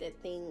unexpected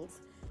things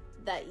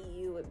that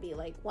you would be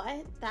like,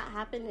 what? That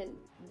happened in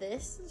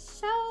this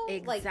show?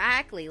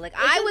 Exactly. Like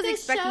I was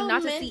expecting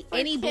not to see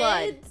any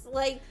blood.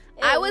 Like,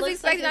 I was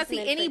expecting not to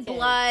see any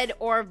blood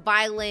or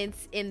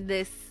violence in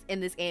this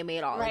anime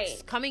at all. Right. Like,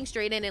 just coming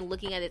straight in and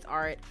looking at its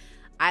art,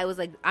 I was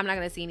like, I'm not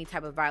gonna see any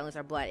type of violence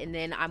or blood. And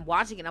then I'm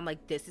watching it and I'm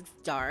like, this is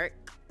dark.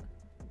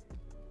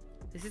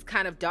 This is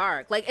kind of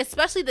dark. Like,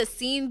 especially the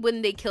scene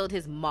when they killed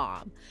his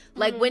mom.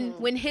 Like,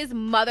 when his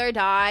mother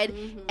died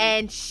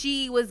and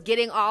she was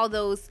getting all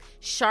those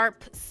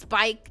sharp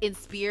spike and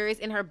spears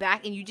in her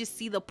back, and you just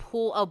see the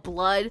pool of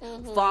blood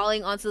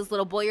falling onto this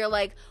little boy. You're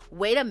like,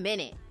 wait a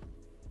minute.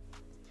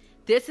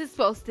 This is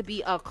supposed to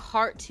be a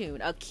cartoon.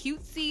 A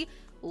cutesy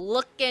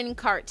looking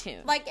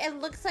cartoon. Like,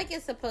 it looks like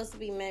it's supposed to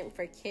be meant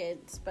for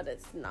kids, but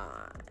it's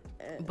not.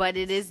 But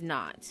it is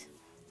not.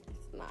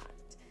 It's not.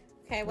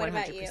 Okay, what 100%.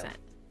 About you?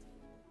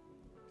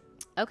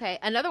 Okay,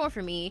 another one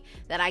for me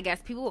that I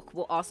guess people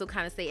will also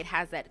kind of say it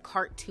has that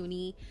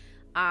cartoony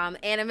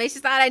animation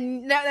style. I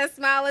know that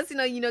smile lets you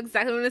know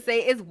exactly what I'm going to say,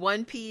 is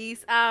One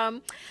Piece.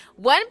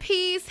 One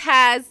Piece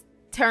has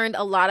turned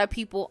a lot of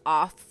people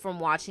off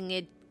from watching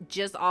it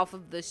just off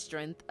of the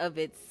strength of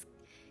its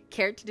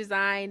character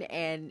design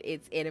and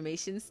its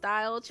animation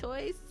style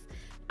choice.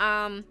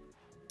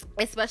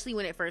 Especially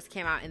when it first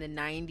came out in the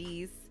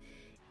 90s.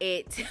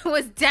 It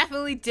was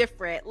definitely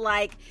different,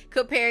 like,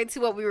 compared to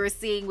what we were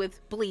seeing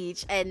with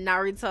Bleach and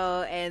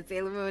Naruto and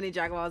Sailor Moon and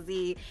Dragon Ball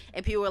Z.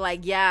 And people were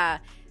like, yeah,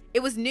 it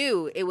was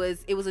new. It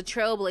was a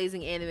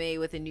trailblazing anime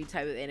with a new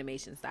type of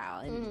animation style.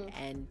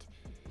 And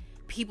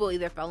people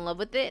either fell in love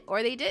with it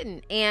or they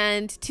didn't.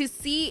 And to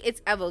see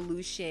its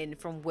evolution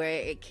from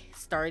where it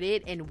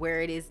started and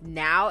where it is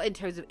now in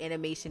terms of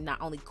animation,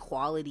 not only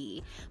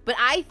quality, but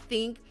I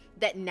think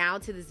that now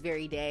to this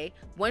very day,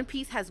 One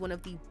Piece has one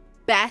of the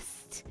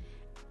best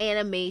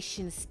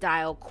animation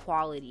style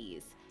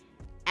qualities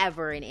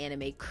ever in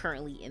anime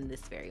currently in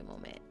this very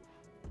moment.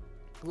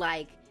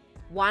 Like,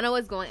 Wano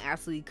is going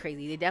absolutely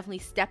crazy. They definitely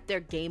stepped their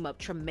game up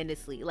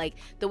tremendously. Like,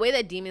 the way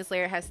that Demon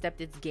Slayer has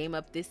stepped its game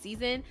up this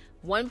season,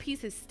 One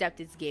Piece has stepped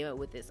its game up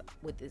with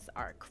this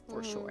arc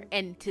for sure.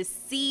 And to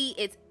see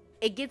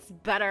it gets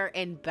better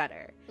and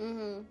better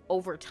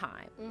over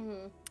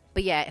time.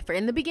 But yeah,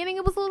 in the beginning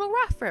it was a little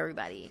rough for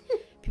everybody.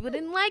 People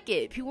didn't like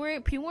it. People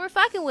weren't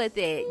fucking with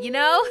it, you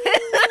know?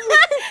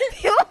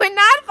 People were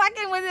not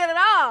fucking with it at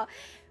all.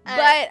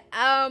 But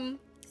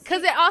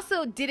because it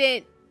also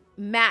didn't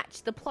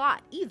match the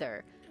plot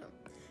either.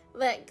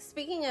 Like,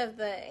 speaking of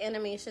the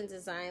animation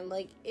design,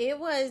 like, it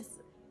was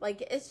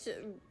like, it's just,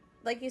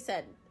 like you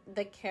said,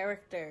 the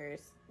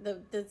characters,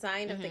 the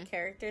design of the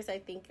characters, I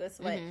think was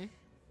what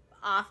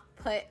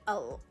off-put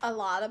a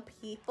lot of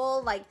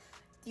people. Like,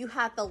 you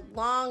had the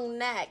long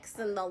necks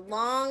and the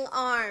long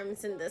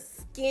arms and the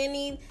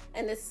skinny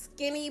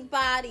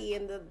body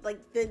and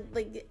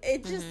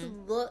it just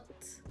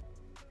looked,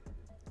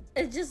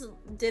 it just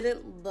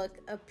didn't look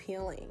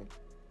appealing.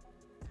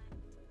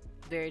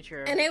 Very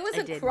true. And it was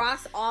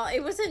across all.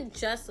 It wasn't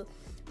just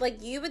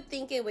like, you would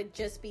think it would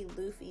just be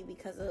Luffy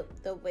because of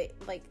the way,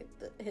 like,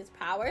 his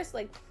powers,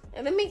 like,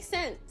 and it makes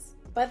sense.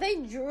 But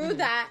they drew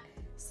that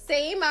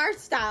same art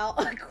style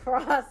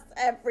across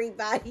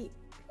everybody.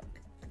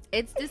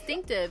 It's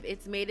distinctive.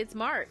 It's made its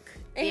mark.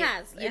 It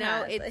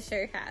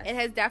sure has. It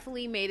has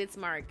definitely made its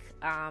mark.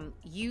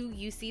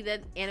 You see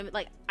that anime.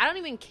 Like, I don't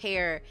even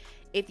care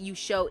if you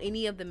show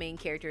any of the main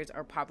characters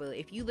are popular.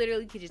 If you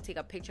literally could just take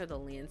a picture of the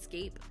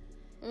landscape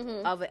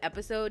of an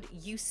episode,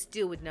 you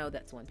still would know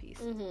that's One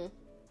Piece.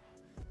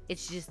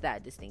 It's just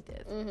that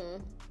distinctive.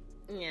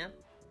 Yeah,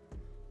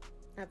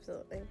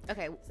 absolutely.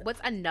 Okay,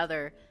 what's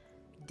another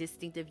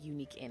distinctive,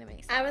 unique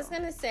anime style? I was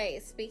gonna say,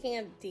 speaking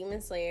of Demon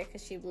Slayer,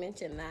 because you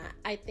mentioned that,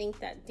 I think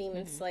that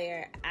Demon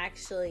Slayer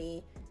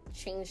actually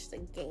changed the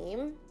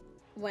game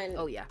when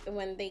Oh, yeah.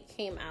 when they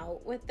came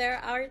out with their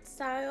art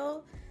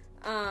style.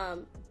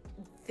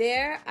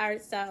 Their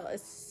art style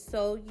is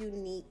so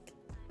unique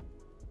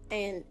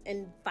and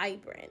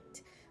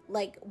vibrant,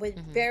 like with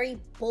very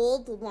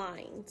bold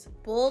lines,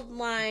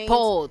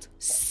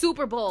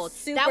 super bold.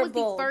 That was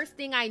the first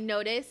thing I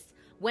noticed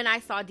when I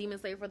saw Demon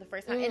Slayer for the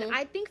first time. And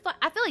I feel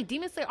like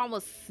Demon Slayer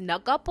almost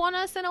snuck up on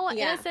us in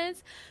a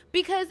sense,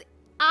 because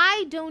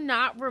I do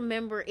not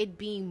remember it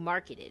being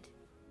marketed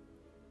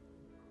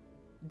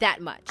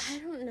that much. I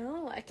don't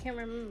know. I can't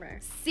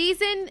remember.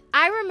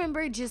 I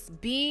remember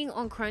just being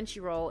on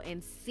Crunchyroll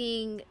and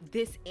seeing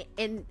this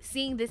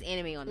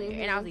anime on there,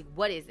 and I was like,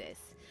 what is this?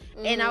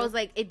 And I was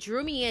like, it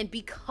drew me in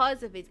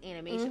because of its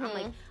animation. I'm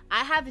like,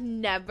 I have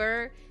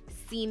never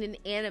seen an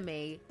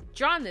anime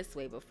drawn this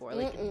way before.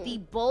 Like, the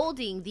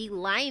bolding, the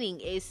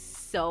lining is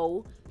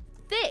so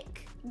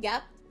thick.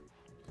 Yep.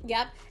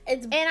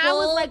 It's and bold, I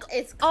was like,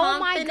 it's oh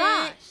my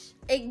gosh.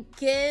 It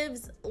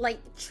gives like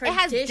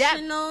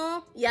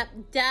traditional,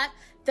 depth.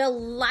 The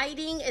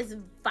lighting is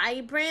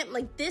vibrant.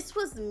 Like, this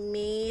was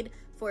made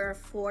for a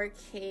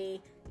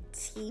 4K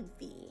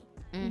TV.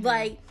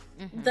 Like,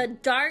 the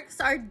darks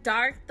are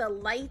dark, the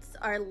lights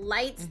are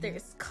lights.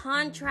 There's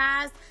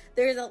contrast.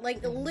 There's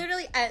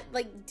literally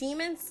like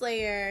Demon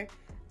Slayer,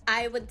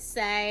 I would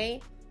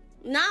say,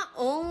 not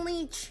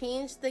only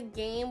changed the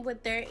game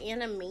with their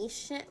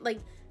animation, like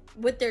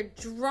with their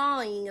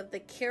drawing of the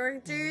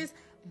characters,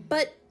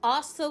 but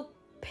also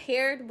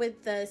paired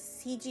with the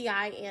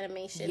CGI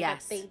animation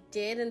that they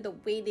did and the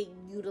way they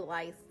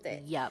utilized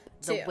it. Yep.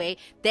 Too. The way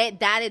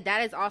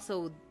that is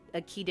also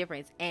a key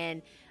difference.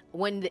 And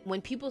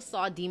when people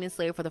saw Demon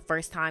Slayer for the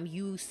first time,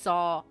 you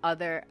saw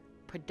other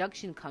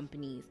production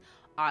companies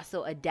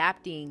also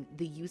adapting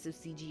the use of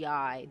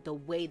CGI the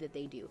way that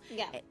they do.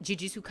 Yeah.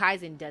 Jujutsu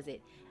Kaisen does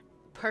it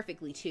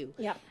perfectly too.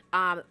 Yeah.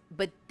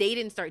 But they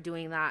didn't start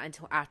doing that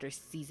until after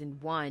season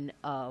 1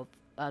 of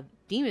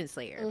Demon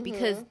Slayer,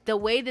 because the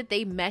way that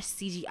they mesh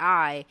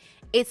CGI,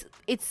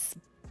 it's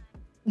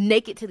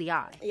naked to the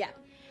eye. Yeah.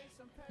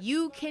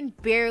 You can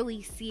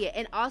barely see it.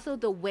 And also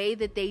the way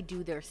that they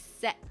do their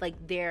set, like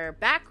their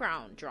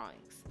background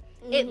drawings,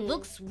 it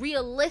looks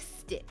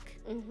realistic.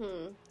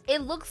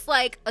 It looks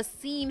like a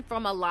scene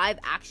from a live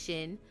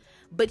action,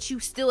 but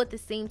you still at the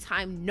same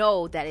time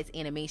know that it's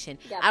animation.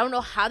 Yep. I don't know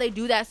how they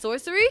do that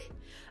sorcery.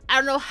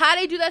 And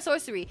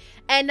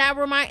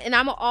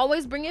I'm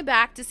always bring it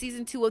back to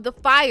season 2 of The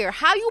Fire.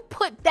 How you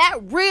put that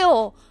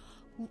reel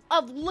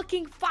of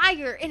looking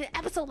fire in an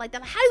episode like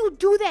that? How do you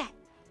do that?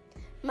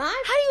 How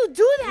do you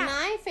do that?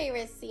 My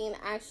favorite scene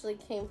actually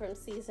came from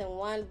season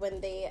 1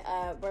 when they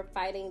were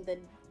fighting the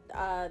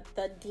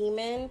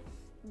demon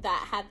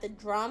that had the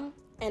drum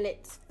and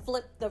it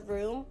flipped the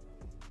room.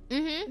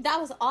 That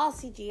was all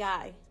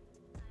CGI.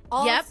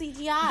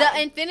 CGI.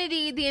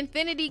 The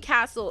Infinity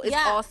Castle is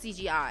all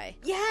CGI.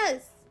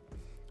 Yes,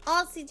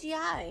 all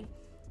CGI.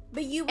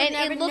 But you would never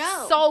know. And it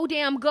looks so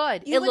damn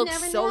good.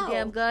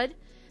 Damn good.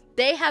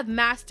 They have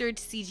mastered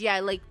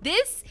CGI. Like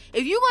this,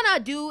 if you're gonna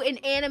do an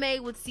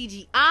anime with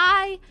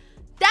CGI,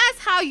 that's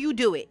how you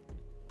do it.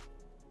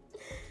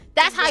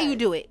 How you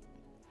do it.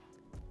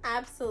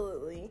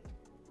 Absolutely.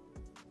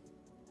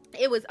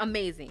 It was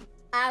amazing.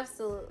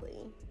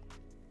 Absolutely.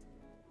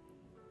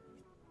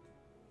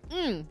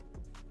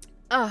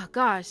 Oh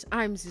gosh,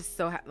 I'm just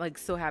so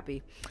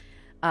happy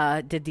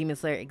that Demon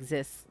Slayer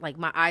exists. Like,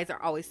 my eyes are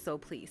always so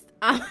pleased.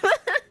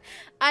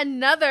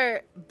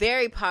 Another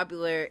very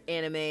popular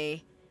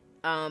anime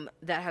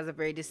that has a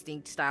very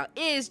distinct style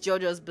is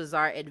JoJo's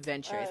Bizarre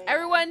Adventures. Oh, yeah.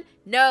 Everyone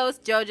knows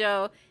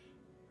JoJo.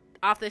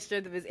 Off the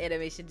strength of his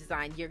animation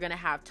design, you're gonna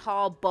have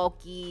tall,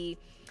 bulky,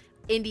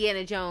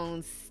 Indiana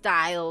Jones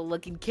style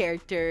looking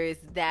characters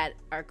that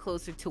are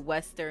closer to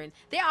Western.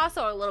 They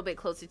also are a little bit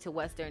closer to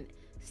Western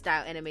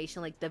style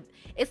animation.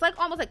 It's like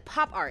almost like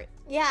pop art.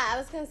 Yeah, I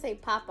was gonna say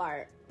pop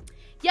art.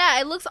 Yeah,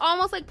 it looks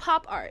almost like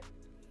pop art.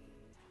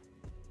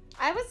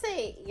 I would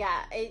say,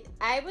 yeah.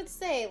 I would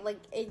say like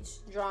it's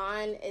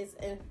drawn is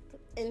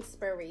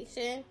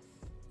inspiration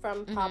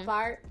from pop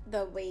art,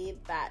 the way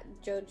that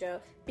JoJo,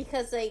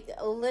 because like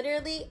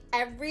literally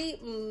every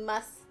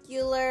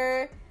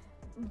muscular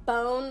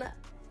bone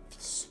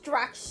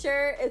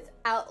structure is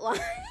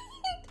outlined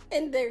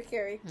in their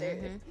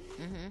characters.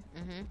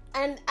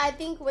 And I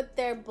think with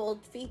their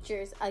bold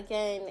features,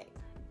 again,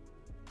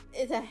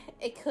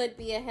 it could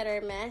be a hit or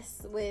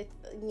miss with,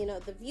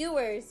 the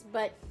viewers,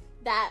 but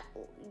that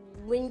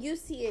when you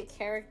see a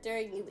character,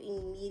 you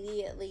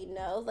immediately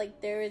know,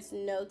 like, there is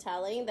no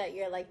telling that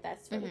you're like,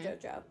 that's from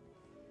JoJo.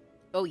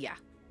 Oh yeah,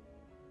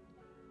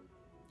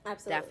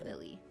 absolutely,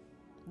 definitely,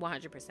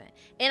 100%.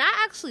 And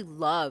I actually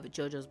love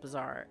JoJo's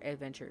Bizarre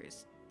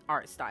Adventures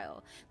art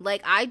style.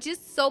 Like, I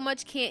just so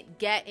much can't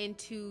get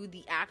into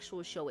the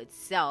actual show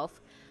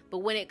itself, but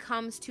when it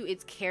comes to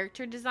its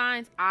character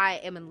designs, I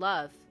am in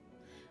love.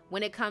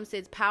 When it comes to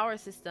its power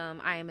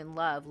system, I am in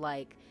love.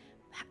 Like,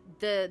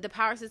 the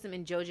power system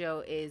in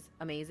JoJo is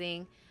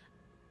amazing,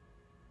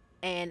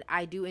 and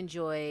I did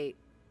enjoy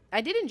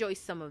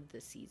some of the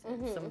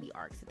seasons, some of the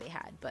arcs that they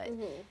had, but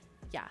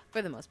yeah,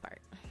 for the most part.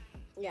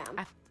 Yeah.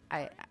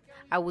 I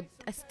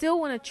still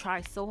want to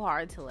try so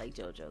hard to like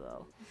JoJo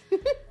though.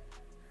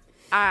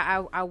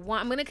 I'm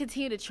gonna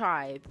continue to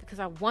try because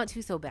I want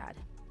to so bad.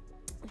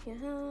 Yeah,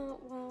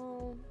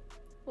 well,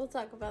 we'll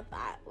talk about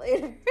that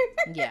later.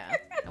 Yeah,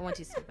 I want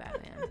to so bad,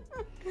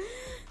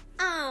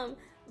 man.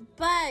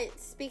 But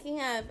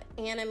speaking of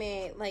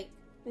anime, like,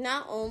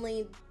 not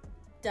only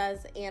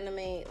does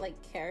anime,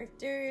 like,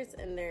 characters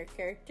and their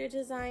character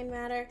design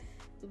matter,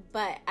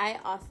 but I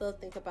also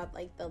think about,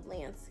 like, the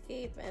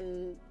landscape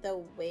and the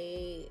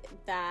way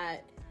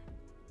that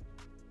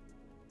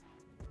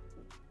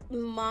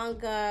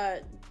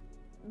manga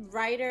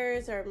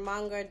writers or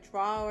manga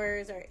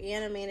drawers or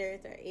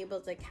animators are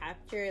able to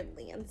capture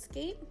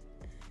landscape.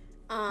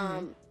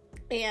 And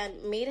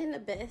Made in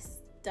Abyss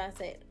does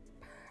it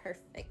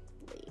perfectly.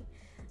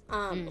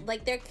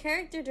 Like, their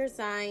character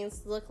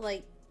designs look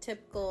like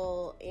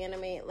typical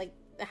anime, like,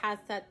 it has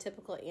that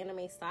typical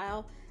anime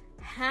style.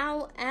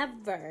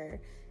 However,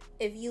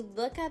 if you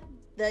look at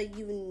the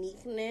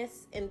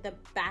uniqueness in the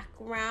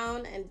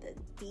background and the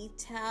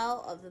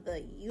detail of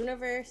the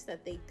universe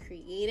that they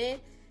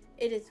created,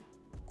 it is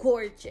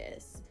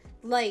gorgeous.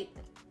 Like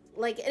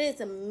it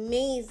is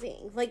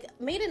amazing. Like,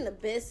 Made in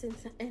Abyss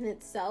in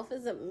itself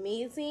is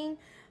amazing,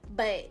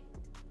 but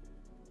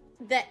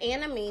the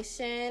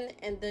animation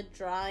and the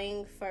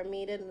drawing for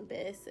Made in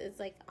Abyss is,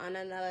 like, on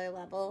another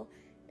level,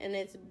 and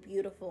it's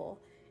beautiful.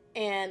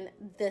 And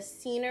the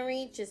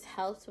scenery just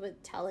helps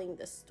with telling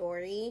the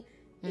story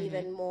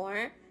even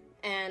more.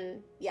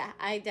 And yeah,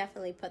 I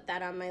definitely put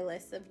that on my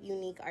list of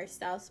unique art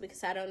styles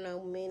because I don't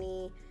know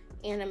many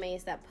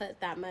animes that put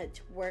that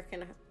much work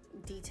and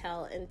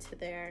detail into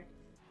their,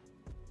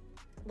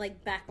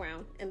 like,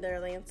 background and their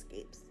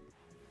landscapes.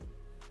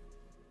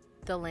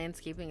 The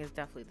landscaping is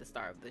definitely the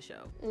star of the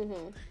show.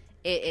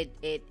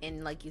 It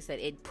and like you said,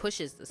 it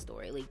pushes the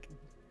story. Like,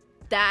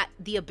 that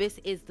the Abyss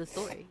is the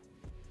story.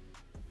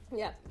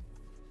 Yep.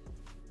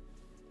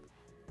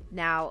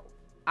 Now,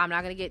 I'm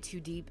not gonna get too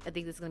deep. I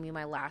think this is gonna be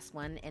my last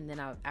one, and then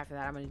after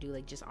that, I'm gonna do,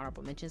 like, just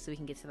honorable mentions so we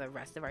can get to the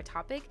rest of our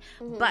topic.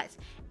 But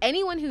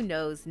anyone who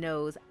knows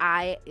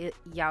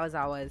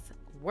Yaozawa's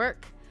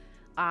work.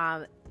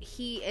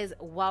 He is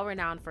well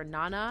renowned for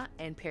Nana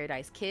and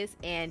Paradise Kiss,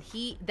 and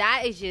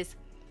that is just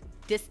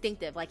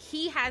distinctive. Like,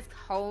 he has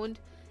honed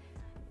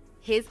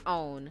his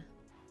own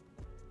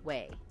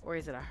way, or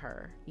is it a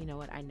her? You know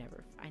what? I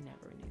never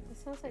knew. It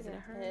sounds like is it a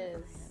her?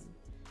 his.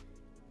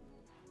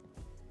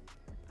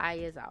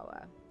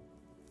 Ayazawa.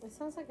 It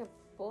sounds like a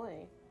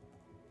boy.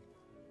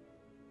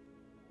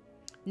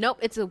 Nope,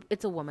 it's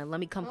a woman. Let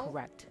me come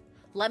correct.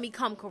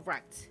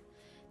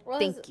 Well,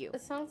 Thank you.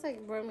 It sounds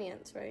like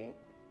romance, right?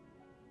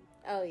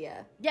 Oh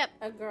yeah. Yep.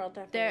 A girl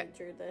definitely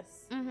drew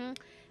this.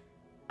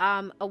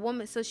 A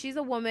woman. So she's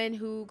a woman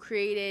who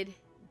created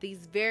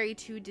these very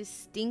two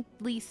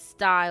distinctly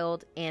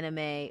styled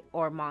anime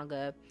or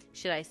manga,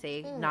 should I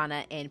say,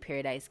 Nana and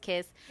Paradise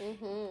Kiss.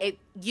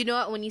 You know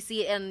what, when you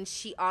see it, and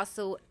she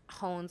also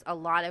hones a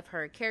lot of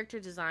her character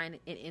design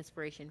and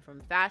inspiration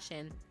from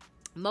fashion,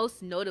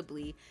 most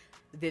notably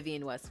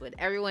Vivienne Westwood.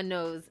 Everyone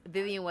knows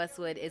Vivienne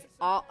Westwood is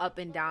all up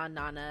and down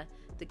Nana.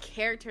 The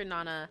character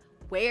Nana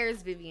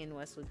wears Vivienne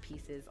Westwood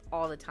pieces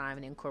all the time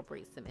and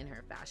incorporates them in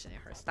her fashion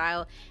and her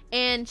style,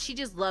 and she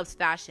just loves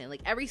fashion.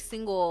 Like, every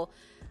single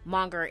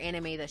manga or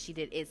anime that she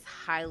did is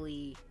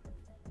highly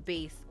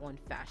based on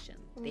fashion.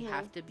 They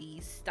have to be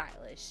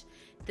stylish.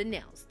 The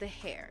nails, the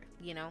hair,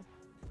 you know.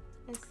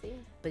 I see.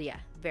 But yeah,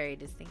 very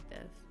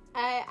distinctive.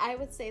 I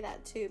would say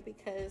that too,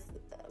 because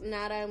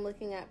now that I'm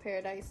looking at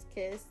Paradise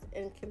Kiss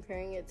and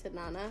comparing it to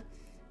Nana,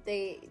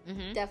 they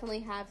definitely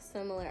have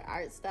similar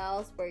art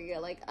styles where you're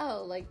like,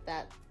 oh, like,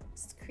 that's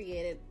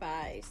created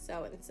by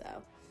so and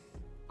so,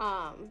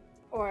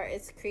 or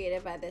it's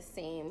created by the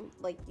same,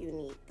 like,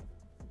 unique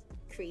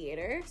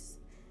creators.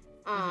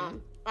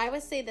 I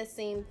would say the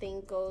same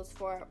thing goes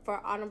for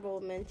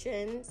honorable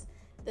mentions.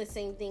 The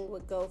same thing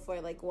would go for,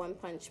 like, One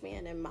Punch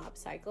Man and Mob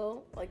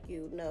Psycho. Like,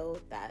 you know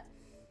that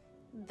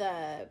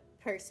the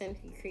person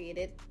who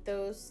created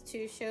those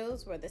two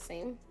shows were the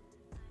same,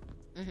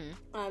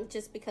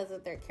 just because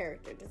of their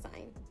character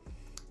design.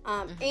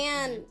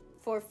 And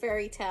for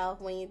Fairy Tail,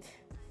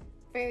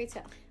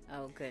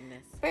 Oh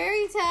goodness.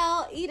 Fairy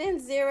Tail, Eden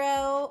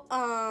Zero.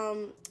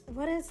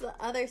 What is the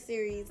other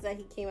series that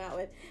he came out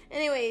with?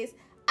 Anyways,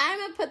 I'm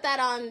gonna put that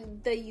on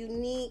the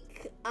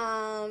unique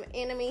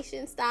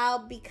animation style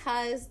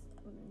because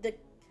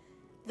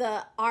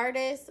the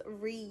artist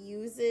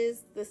reuses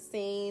the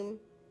same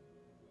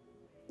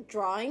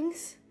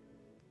drawings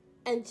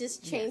and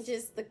just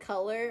changes the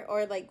color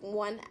or, like,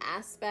 one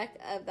aspect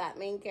of that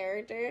main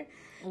character,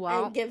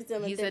 and gives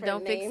them a he different said,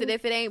 "Don't name. fix it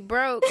if it ain't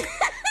broke."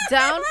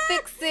 Don't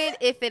fix it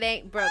if it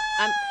ain't broke.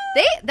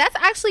 That's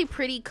actually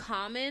pretty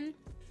common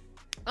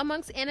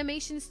amongst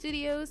animation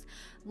studios.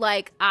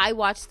 Like, I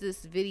watched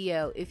this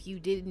video, if you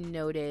didn't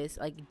notice,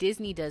 like,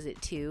 Disney does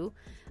it too.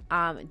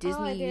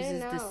 Disney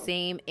uses the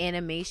same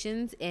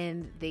animations,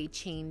 and they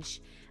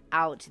change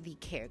out the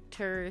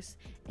characters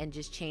and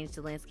just change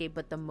the landscape,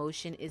 but the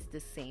motion is the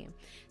same.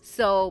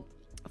 So,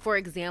 for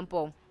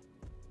example,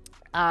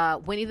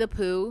 Winnie the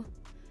Pooh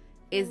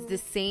is the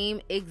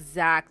same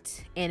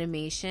exact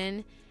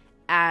animation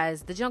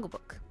as the Jungle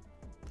Book.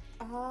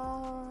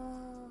 Oh.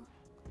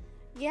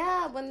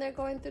 Yeah, when they're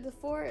going through the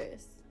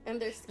forest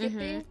and they're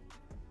skipping.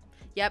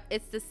 Yep,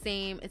 it's the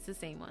same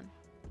one.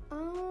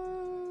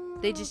 Oh.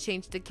 They just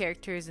changed the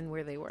characters and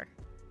where they were.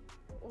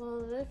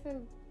 Well, if it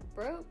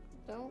broke,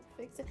 don't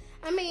fix it.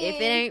 I mean, if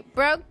it ain't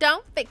broke,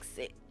 don't fix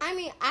it. I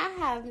mean, I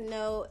have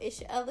no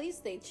issue. At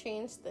least they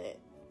changed it.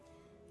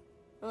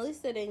 At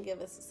least they didn't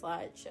give us a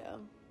slideshow.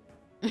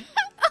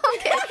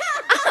 Okay.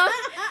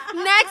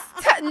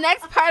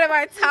 Next part of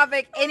our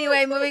topic.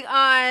 Anyway, moving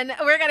on.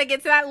 We're gonna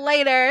get to that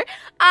later.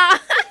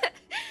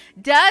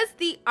 Does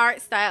the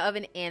art style of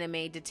an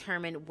anime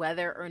determine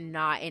whether or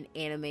not an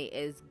anime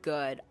is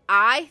good?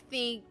 I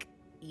think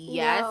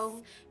yes,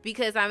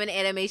 because I'm an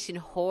animation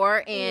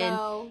whore,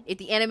 and if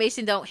the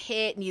animation don't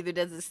hit, neither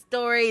does the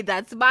story.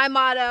 That's my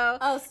motto.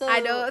 Oh, so I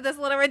know that's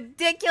a little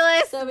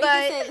ridiculous, so we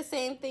can say the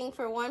same thing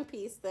for One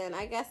Piece. Then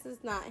I guess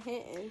it's not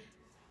hitting.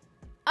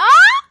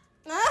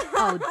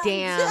 Oh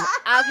damn.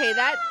 Okay,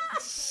 that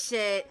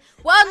shit.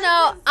 Well,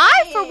 no,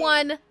 I for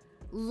one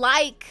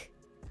like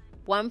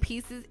One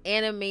Piece's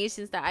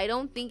animation style. I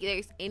don't think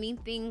there's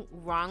anything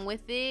wrong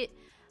with it.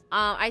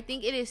 I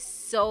think it is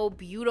so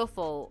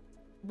beautiful.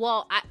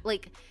 Well,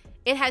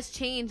 it has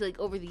changed like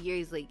over the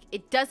years. Like,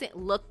 it doesn't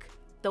look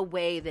the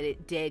way that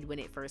it did when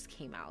it first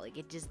came out. Like,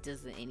 it just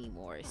doesn't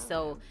anymore.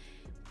 So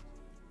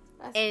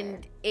that's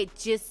and fair. It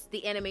just,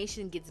 the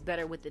animation gets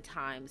better with the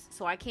times.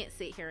 So I can't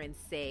sit here and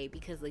say,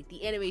 because like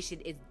the animation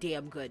is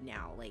damn good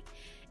now. Like,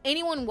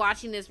 anyone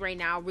watching this right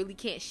now really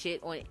can't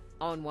shit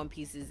on One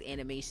Piece's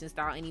animation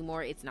style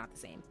anymore. It's not the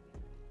same.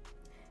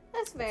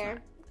 That's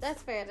fair.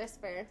 That's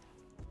fair.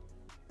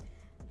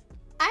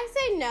 I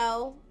say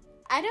no.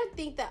 I don't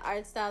think the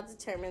art style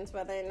determines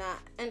whether or not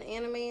an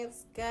anime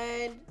is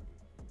good,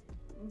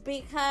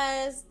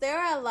 because there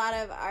are a lot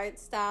of art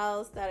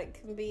styles that it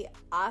can be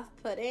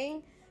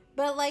off-putting,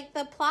 but like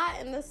the plot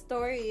and the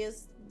story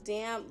is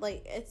damn,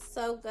 like, it's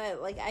so good.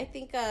 Like, I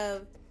think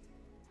of,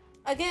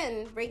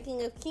 again,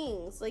 Ranking of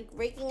Kings. Like,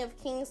 Ranking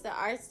of Kings, the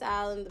art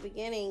style in the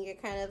beginning, you're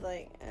kind of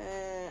like,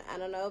 I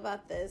don't know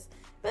about this,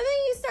 but then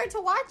you start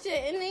to watch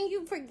it and then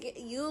you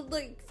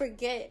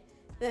forget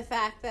the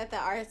fact that the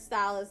art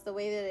style is the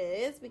way that it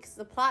is, because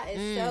the plot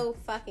is so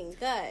fucking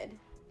good.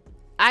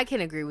 I can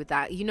agree with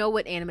that. You know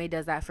what anime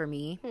does that for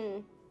me?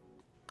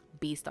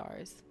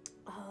 Beastars.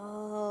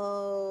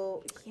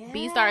 Oh, yeah.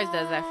 Beastars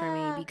does that for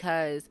me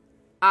because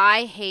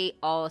I hate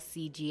all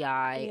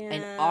CGI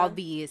and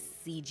obvious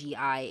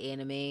CGI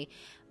anime.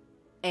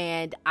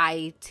 And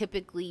I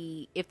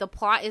typically, if the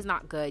plot is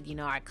not good,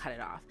 I cut it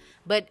off.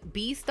 But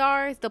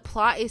Beastars, the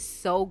plot is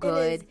so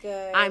good. It is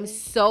good. I'm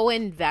so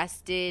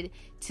invested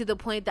to the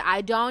point that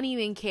I don't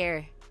even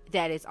care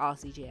that it's all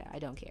CGI. I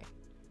don't care.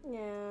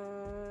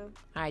 Yeah.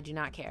 I do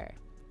not care.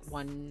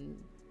 One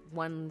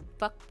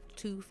fuck,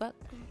 two fuck,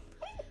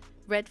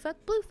 red fuck,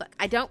 blue fuck.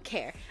 I don't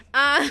care.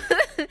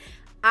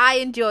 I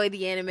enjoy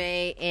the anime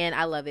and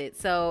I love it.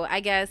 So I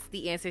guess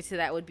the answer to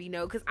that would be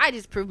no, because I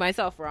just proved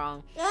myself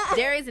wrong.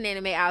 There is an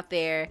anime out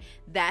there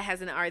that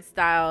has an art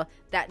style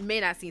that may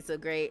not seem so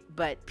great,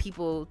 but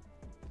people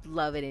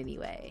love it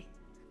anyway.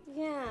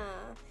 Yeah.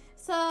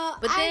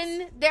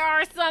 Then there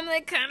are some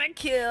that kind of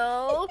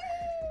kill.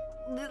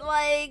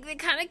 Like, they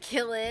kind of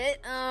kill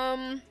it.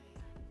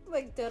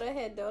 Like Dota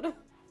Head Dota.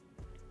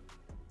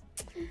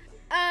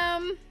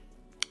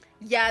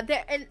 Yeah,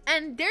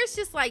 and there's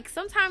just like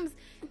sometimes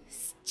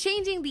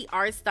changing the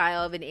art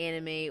style of an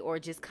anime or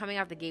just coming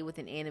out the gate with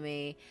an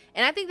anime,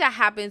 and I think that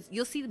happens.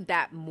 You'll see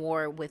that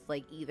more with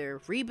like either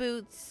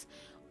reboots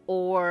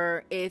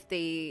or if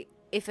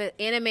an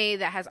anime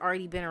that has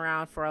already been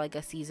around for like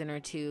a season or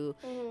two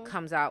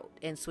comes out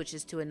and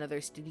switches to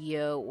another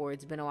studio, or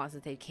it's been a while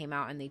since they came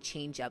out and they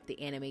change up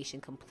the animation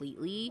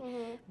completely,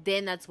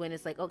 then that's when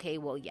it's like, okay,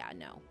 well, yeah,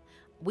 no,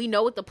 we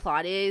know what the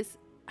plot is.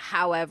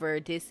 However,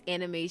 this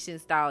animation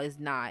style is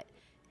not.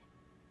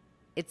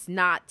 It's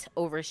not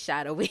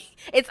overshadowing.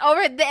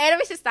 The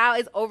animation style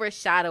is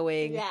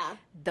overshadowing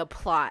the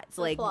plots.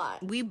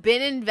 We've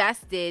been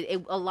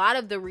invested. A lot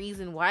of the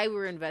reason why we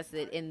were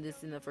invested in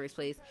this in the first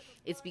place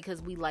is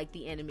because we like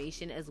the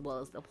animation as well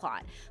as the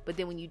plot. But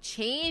then when you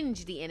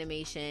change the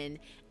animation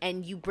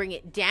and you bring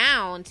it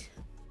down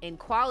in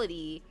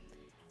quality,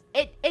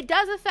 it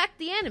does affect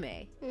the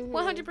anime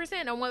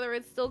 100% on whether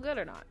it's still good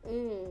or not.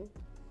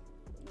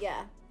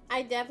 Yeah,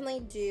 I definitely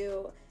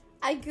do.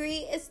 I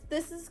agree.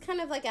 This is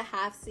kind of like a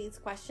half seats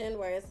question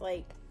where it's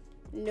like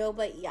no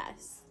but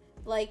yes.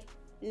 Like,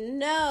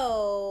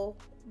 no,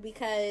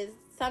 because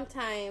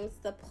sometimes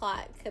the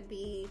plot could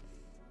be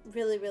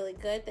really, really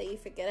good that you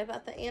forget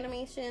about the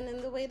animation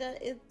and the way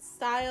that it's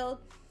styled.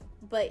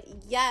 But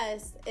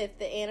yes, if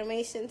the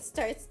animation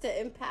starts to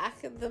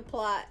impact the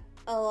plot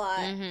a lot,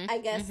 I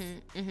guess,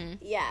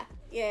 yeah.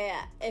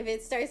 If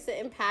it starts to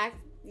impact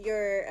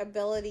your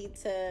ability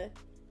to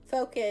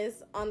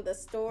focus on the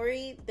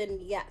story, then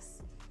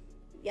yes,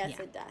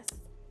 it does.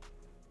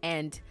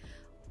 And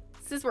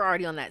since we're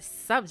already on that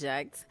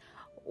subject,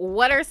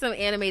 what are some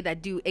anime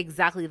that do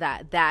exactly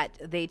that? That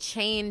they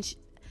change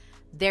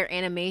their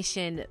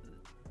animation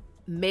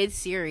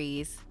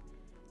mid-series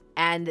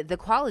and the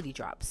quality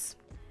drops.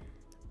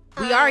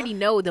 We already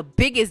know the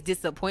biggest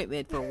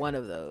disappointment for one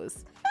of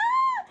those.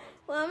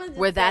 Well, I'm gonna just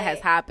where that say, has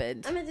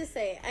happened. I'm gonna just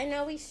say, I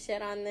know we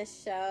shit on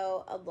this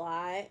show a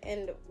lot,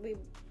 and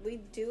we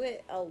do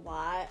it a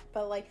lot,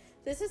 but like,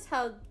 this is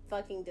how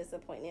fucking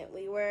disappointed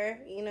we were.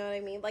 You know what I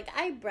mean? Like,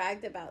 I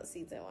bragged about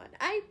season 1.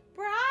 And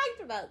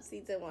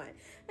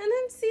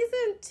then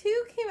season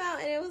 2 came out,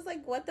 and it was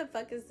like, what the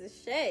fuck is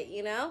this shit?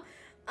 You know?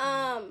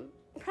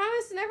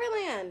 Promised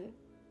Neverland.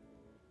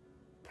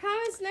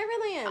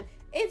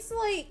 It's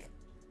like,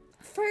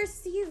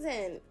 first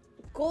season,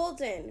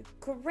 golden,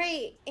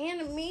 great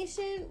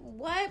animation,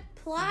 what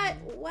plot,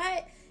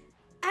 what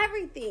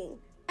everything.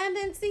 And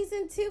then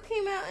season 2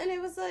 came out, and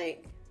it was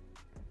like,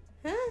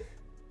 huh?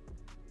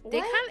 What?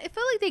 It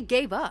felt like they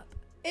gave up.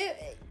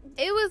 It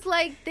was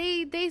like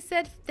they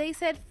said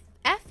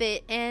F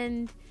it,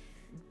 and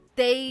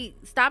they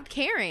stopped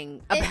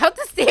caring about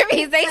the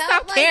series. They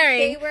stopped caring.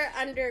 They were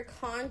under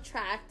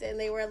contract, and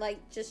they were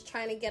like just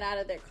trying to get out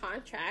of their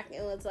contract,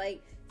 and was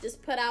like,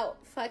 just put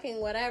out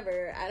fucking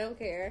whatever. I don't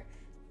care.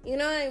 You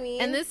know what I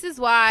mean? And this is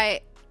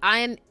why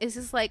it's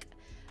just like,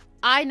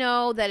 I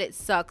know that it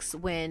sucks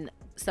when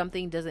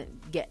something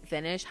doesn't get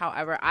finished.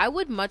 However, I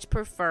would much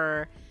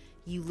prefer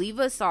you leave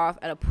us off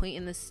at a point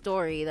in the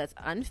story that's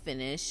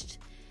unfinished,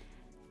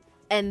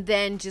 and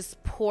then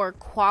just pour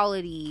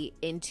quality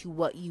into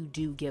what you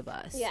do give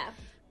us. Yeah.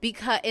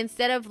 Because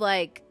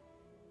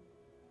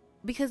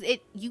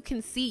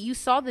you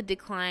saw the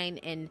decline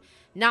in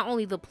not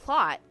only the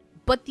plot,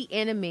 but the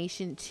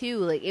animation too.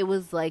 Like, it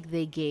was like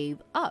they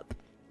gave up.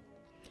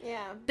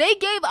 Yeah. They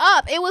gave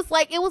up. It was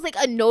like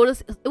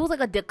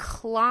a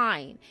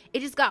decline.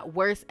 It just got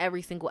worse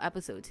every single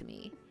episode to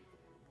me.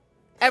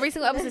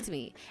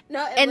 No,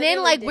 and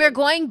then like we're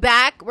going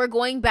back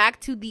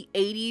to the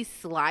 80s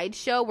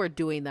slideshow. We're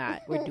doing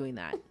that.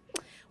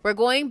 We're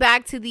going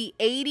back to the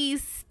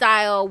 80s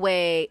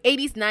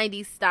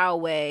 90s style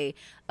way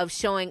of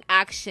showing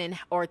action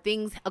or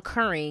things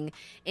occurring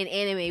in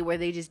anime, where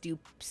they just do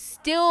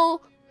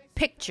still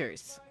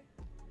pictures.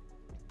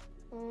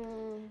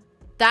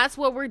 That's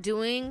what we're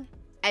doing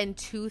in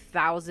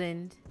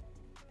 2000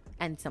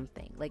 and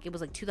something. Like, it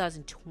was like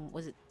 2020,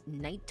 was it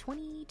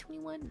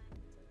 2021?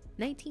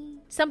 19?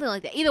 Something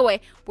like that. Either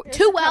way, we're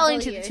too well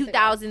into the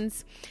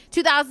 2000s,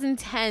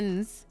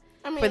 2010s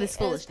for this foolishness.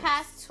 It was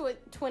past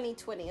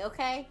 2020,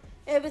 okay?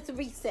 It was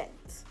recent.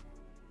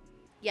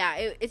 Yeah,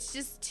 it's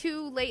just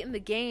too late in the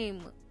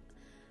game.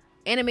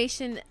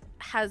 Animation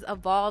has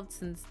evolved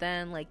since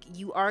then. Like,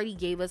 you already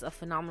gave us a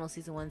phenomenal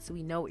season 1, so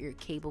we know what you're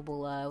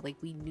capable of. Like,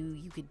 we knew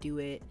you could do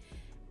it,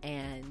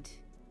 and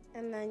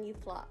then you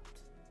flopped.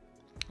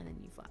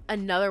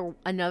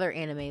 Another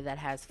anime that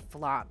has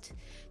flopped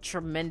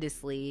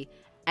tremendously,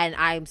 and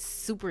I'm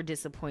super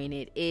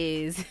disappointed,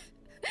 is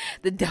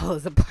The Devil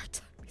Is a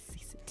Part-Time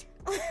season 2.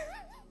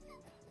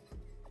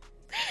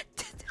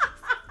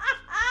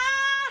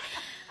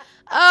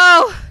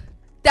 Oh,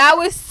 that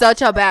was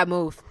such a bad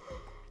move.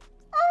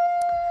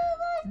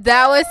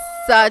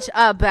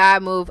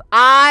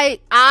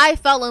 I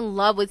fell in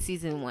love with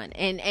season 1,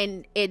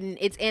 and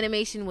its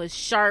animation was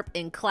sharp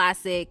and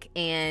classic,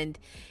 and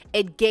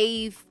it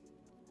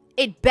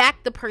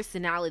backed the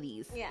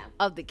personalities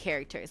of the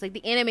characters. Like,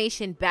 the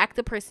animation backed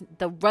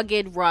the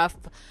rugged, rough,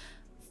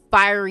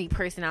 fiery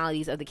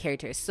personalities of the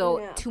characters.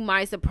 So to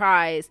my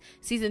surprise,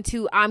 season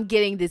 2, I'm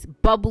getting this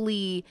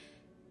bubbly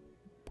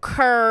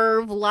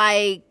curve,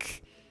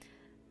 like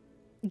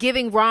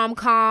giving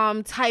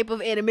rom-com type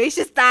of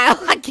animation style.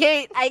 I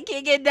can't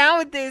get down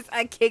with this.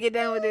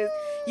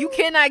 You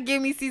cannot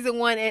give me season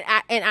 1 and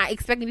I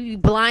expect me to be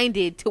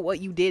blinded to what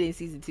you did in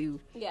season 2.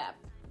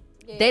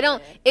 They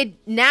don't.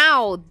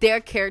 Now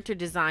their character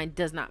design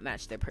does not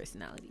match their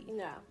personality.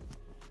 No.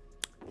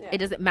 It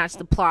doesn't match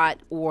the plot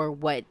or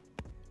what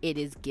it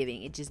is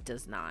giving. It just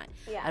does not.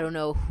 I don't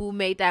know who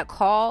made that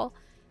call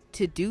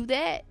to do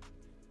that,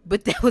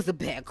 but that was a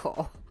bad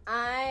call.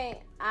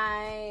 I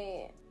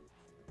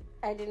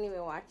didn't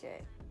even watch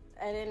it.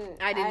 I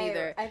didn't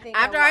either. I think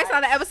after I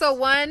saw the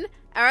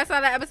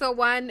episode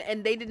 1,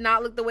 and they did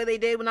not look the way they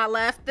did when I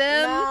left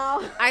them.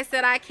 No. I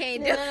said I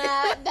can't do it.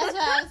 That's what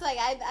I was like.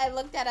 I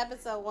looked at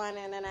episode 1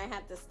 and then I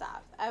had to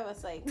stop. I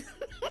was like,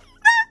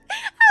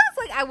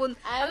 I'm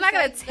not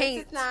gonna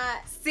taint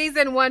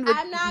season 1 with.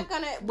 I'm not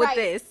gonna with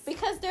this,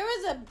 because there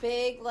was a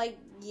big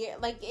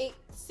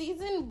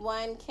season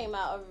 1 came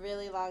out a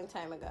really long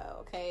time ago.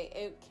 Okay,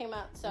 it came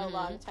out so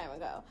long time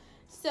ago.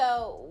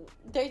 So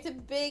there's a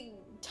big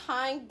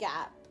time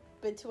gap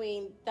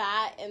between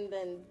that and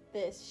then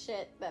this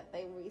shit that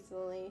they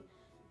recently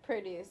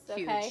produced.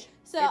 Okay, huge.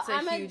 So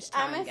I'm gonna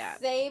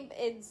save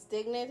its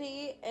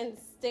dignity and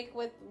stick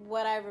with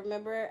what I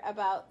remember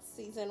about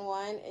season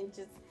 1 and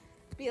just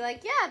be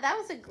like, yeah, that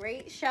was a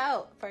great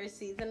show for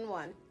season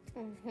 1.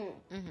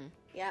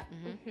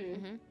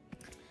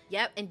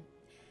 Yep.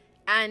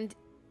 And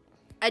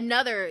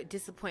another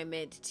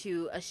disappointment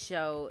to a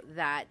show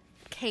that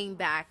came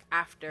back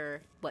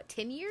after what,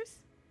 10 years?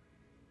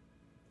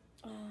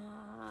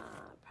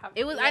 Probably.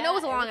 It was. Yeah, I know it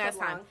was a long ass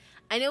time.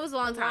 I know it was a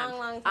long time.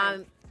 Long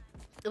time.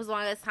 It was a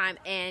long ass time,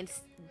 and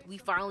we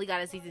finally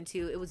got a season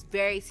 2. It was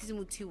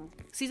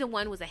season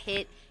 1 was a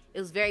hit. It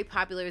was very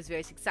popular. It was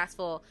very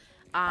successful.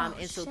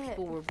 So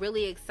people were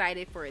really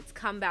excited for its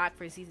comeback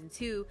for season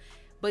 2.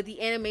 But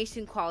the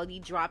animation quality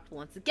dropped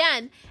once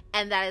again,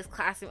 and that is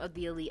Classroom of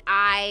the Elite.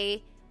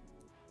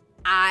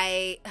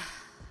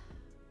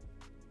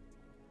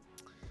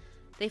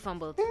 They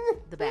fumbled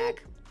the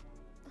bag.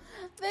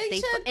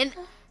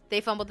 They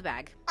fumbled the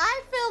bag.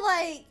 I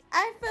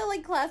feel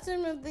like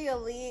Classroom of the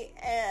Elite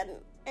and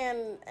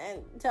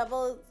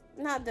Devil's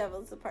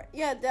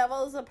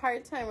a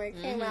Part-Timer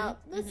came out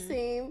the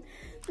same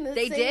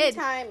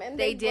time, and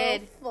they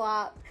both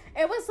flopped.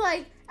 It was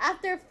like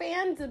after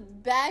fans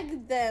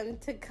begged them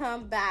to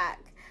come back.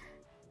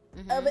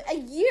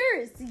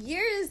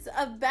 Years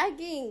of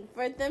begging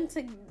for them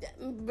to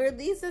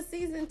release a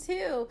season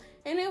 2,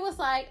 and it was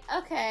like,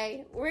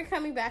 okay, we're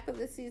coming back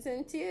with a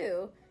season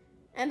 2,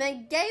 and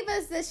they gave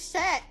us this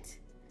shit.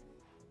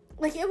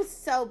 Like, it was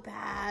so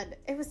bad.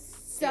 It was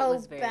so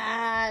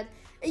bad.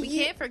 We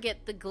can't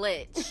forget the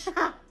glitch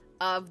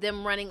of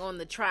them running on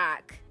the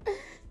track.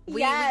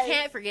 We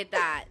can't forget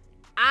that.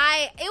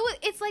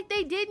 It's like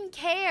they didn't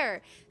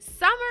care.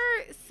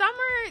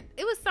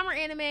 It was summer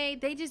anime.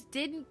 They just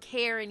didn't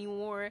care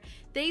anymore.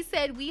 They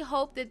said, we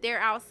hope that they're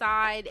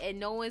outside and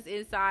no one's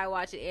inside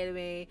watching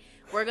anime.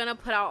 We're gonna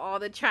put out all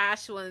the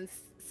trash ones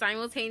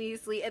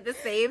simultaneously at the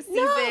same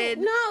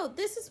season. No,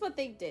 this is what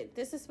they did.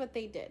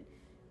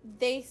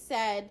 They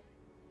said,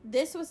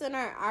 this was in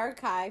our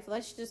archive,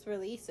 let's just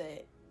release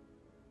it.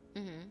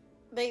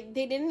 They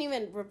didn't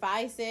even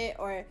revise it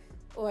or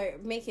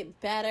make it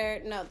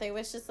better. No, they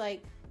was just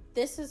like,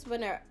 this is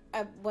when it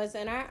was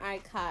in our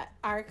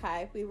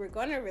archive. We were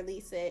going to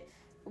release it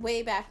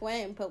way back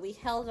when, but we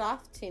held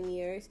off 10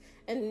 years,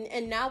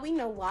 and now we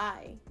know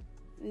why.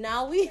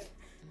 Now we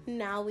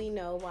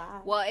know why.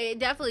 Well, it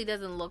definitely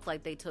doesn't look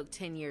like they took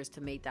 10 years to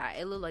make that.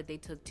 It looked like they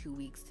took 2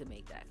 weeks to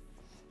make that.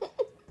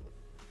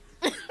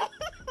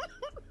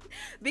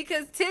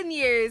 Because 10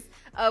 years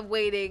of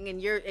waiting,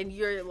 and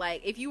you're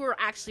like, if you were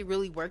actually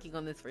really working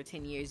on this for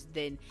 10 years,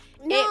 then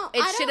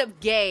it should have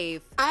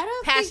gave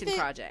Passion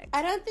Project.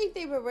 I don't think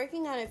they were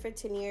working on it for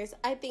 10 years.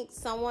 I think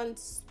someone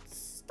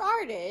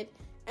started,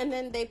 and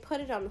then they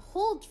put it on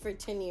hold for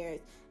 10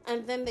 years,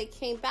 and then they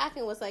came back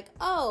and was like,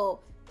 oh,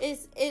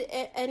 is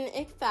it an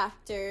ick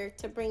factor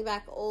to bring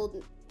back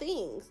old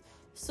things?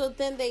 So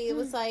then it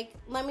was like,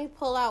 let me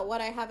pull out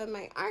what I have in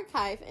my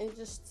archive and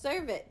just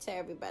serve it to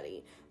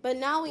everybody. But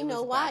now we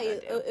know why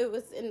it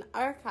was in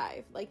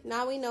archive. Like,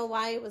 now we know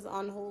why it was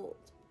on hold.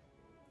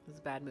 It was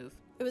a bad move.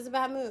 It was a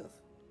bad move.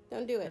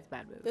 Don't do it. It's a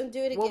bad move. Don't do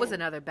it again. What was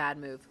another bad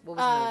move?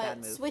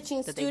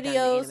 Switching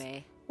studios.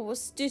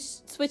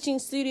 Switching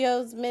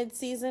studios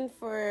mid-season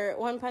for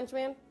One Punch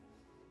Man.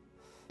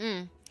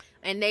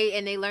 And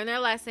they learned their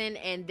lesson,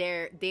 and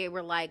they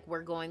were like,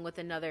 we're going with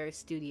another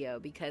studio,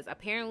 because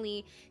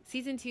apparently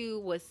season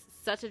 2 was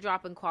such a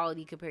drop in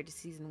quality compared to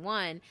season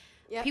 1.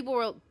 Yep.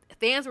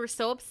 Fans were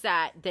so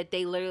upset that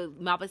they literally,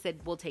 Mappa said,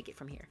 we'll take it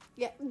from here.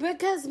 Yeah,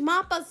 because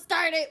Mappa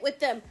started with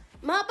them.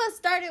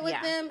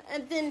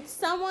 And then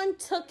someone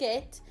took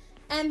it,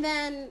 and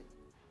then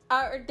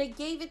they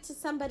gave it to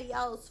somebody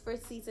else for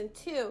season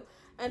 2.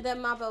 And then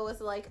Mappa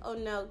was like, "Oh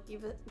no,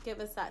 give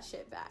us that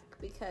shit back,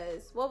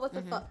 because what was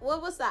the fuck?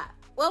 What was that?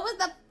 What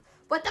the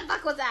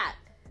fuck was that?"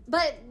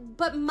 But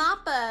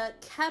Mappa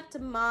kept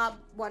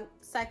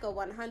Psycho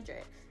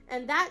 100,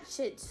 and that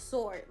shit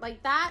soared.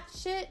 Like, that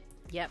shit,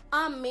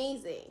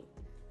 amazing.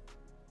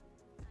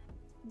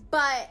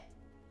 But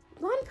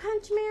One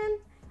Punch Man,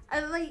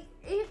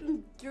 it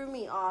threw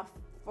me off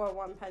for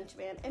One Punch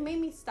Man. It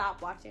made me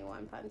stop watching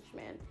One Punch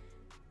Man.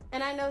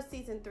 And I know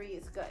season 3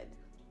 is good.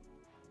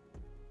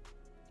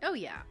 Oh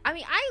yeah, I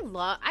mean,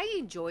 I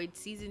enjoyed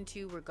season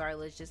 2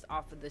 regardless, just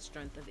off of the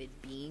strength of it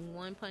being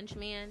One Punch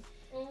Man,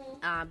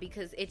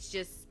 because it's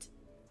just,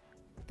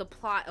 the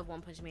plot of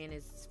One Punch Man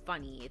is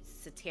funny, it's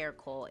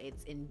satirical,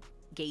 it's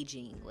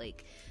engaging,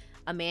 like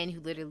a man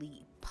who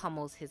literally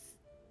pummels his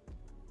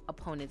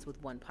opponents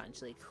with one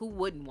punch. Like, who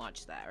wouldn't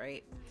watch that,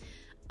 right?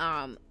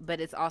 But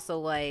it's also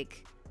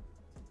like,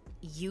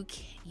 you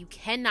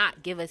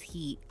cannot give us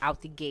heat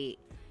out the gate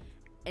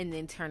and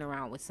then turn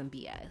around with some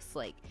BS,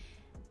 like.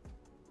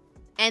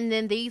 And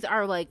then these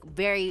are like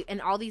and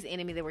all these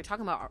anime that we're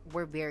talking about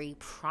were very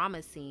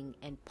promising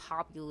and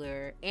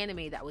popular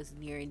anime that was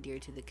near and dear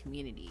to the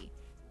community.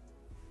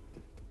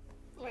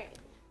 Right.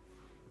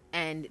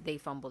 And they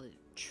fumbled it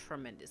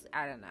tremendously.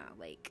 I don't know,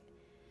 like,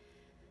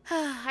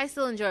 I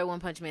still enjoy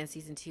One Punch Man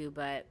season 2,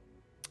 but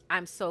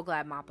I'm so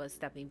glad Mappa is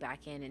stepping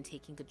back in and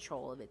taking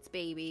control of its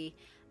baby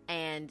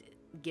and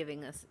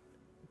giving us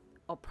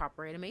a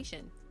proper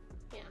animation.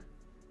 Yeah.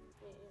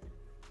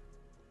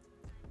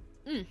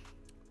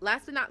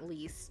 Last but not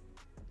least,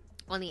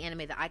 on the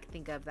anime that I could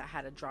think of that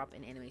had a drop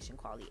in animation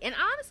quality, and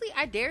honestly,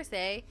 I dare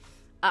say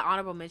an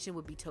honorable mention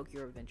would be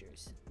Tokyo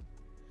Revengers.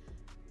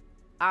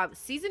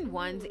 Season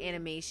 1's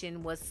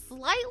animation was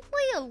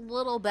slightly a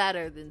little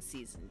better than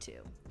season 2.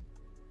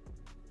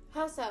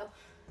 How so?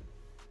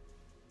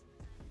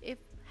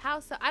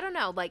 I don't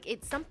know. Like,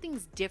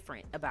 something's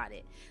different about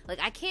it. Like,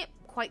 I can't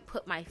quite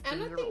put my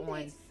finger I don't think on.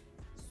 they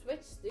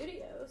switched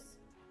studios.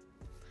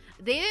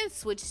 They didn't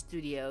switch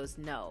studios,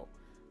 no.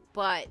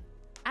 But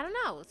I don't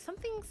know.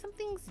 Something's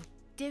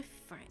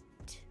different.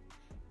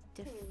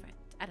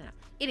 I don't know.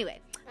 Anyway,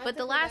 but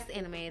the last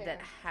anime that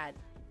had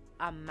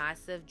a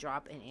massive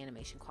drop in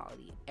animation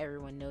quality,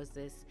 everyone knows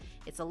this.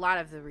 It's a lot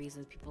of the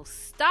reasons people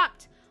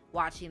stopped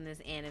watching this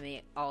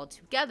anime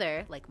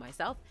altogether, like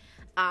myself,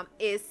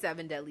 is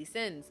Seven Deadly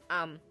Sins.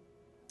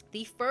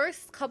 The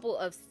first couple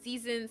of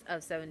seasons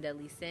of Seven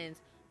Deadly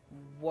Sins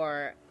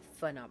were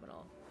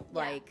phenomenal. Yeah.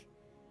 Like,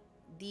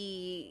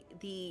 the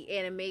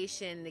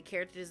animation, the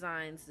character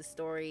designs, the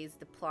stories,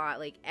 the plot,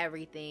 like,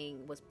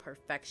 everything was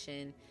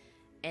perfection.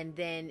 And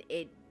then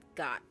it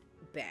got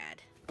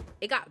bad.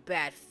 It got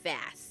bad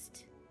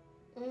fast.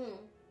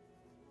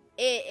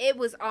 It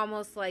was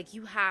almost like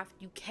you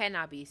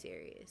cannot be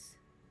serious.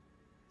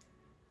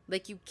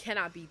 Like, you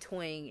cannot be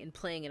toying and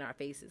playing in our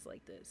faces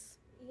like this.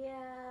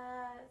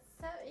 Yeah.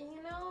 So,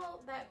 you know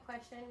that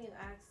question you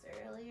asked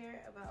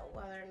earlier about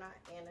whether or not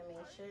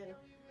animation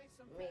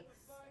makes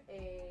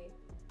a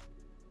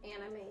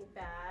anime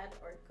bad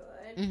or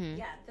good? Mm-hmm.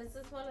 Yeah, this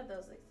is one of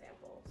those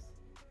examples.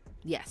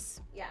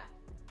 Yes. Yeah.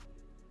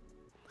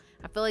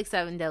 I feel like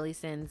Seven Deadly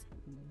Sins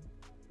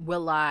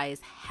relies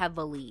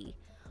heavily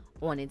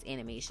on its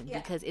animation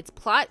because its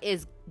plot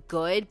is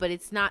good, but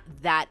it's not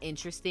that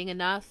interesting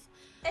enough.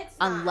 It's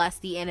unless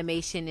the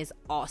animation is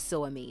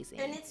also amazing.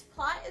 And its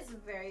plot is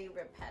very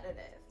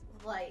repetitive.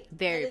 Like,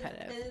 very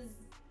repetitive. It is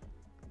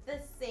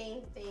the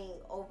same thing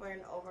over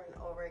and over and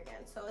over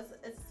again. So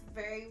it's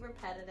very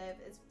repetitive.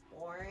 It's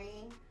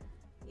boring.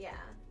 Yeah.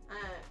 I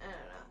don't know.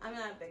 I'm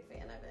not a big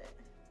fan of it.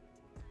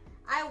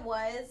 I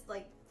was,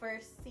 like,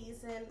 first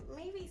season,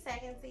 maybe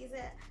second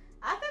season.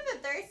 After the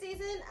third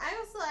season, I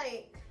was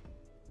like,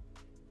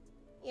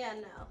 yeah,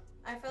 no.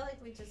 I feel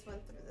like we just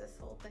went through this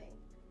whole thing.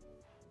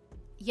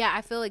 Yeah,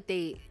 I feel like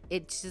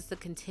it's just a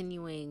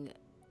continuing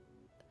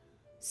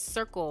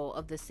circle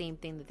of the same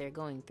thing that they're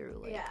going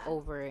through, like,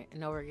 over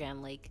and over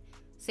again. Like,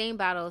 same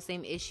battles,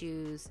 same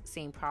issues,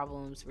 same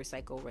problems,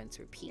 recycle, rinse,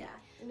 repeat. Yeah,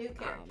 new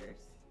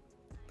characters.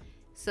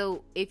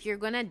 So if you're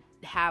going to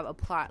have a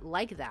plot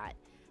like that,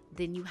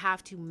 then you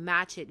have to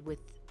match it with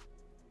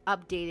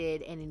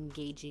updated and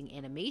engaging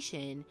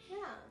animation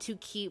to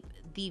keep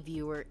the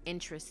viewer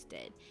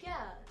interested.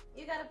 Yeah,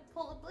 you gotta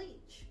pull a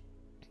Bleach.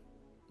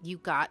 You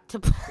got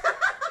to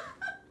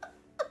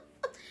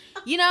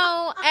you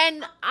know,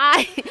 and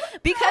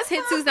because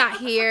Hitsu's not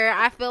here,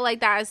 I feel like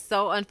that is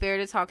so unfair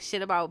to talk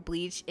shit about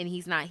Bleach and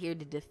he's not here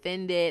to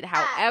defend it.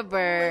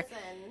 However,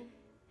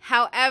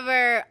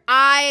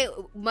 I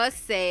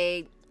must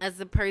say, as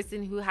a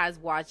person who has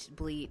watched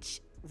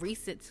Bleach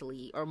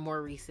recently, or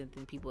more recent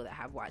than people that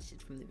have watched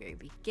it from the very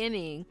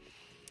beginning,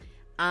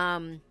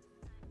 like,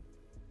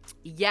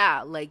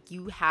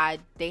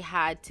 they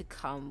had to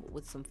come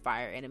with some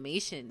fire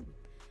animation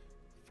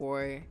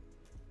for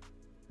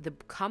the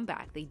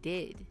comeback. They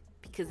did,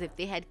 because if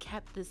they had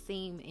kept the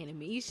same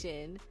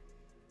animation,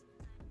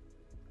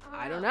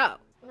 I don't know.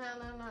 No.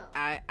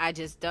 I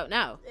just don't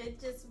know.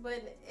 It just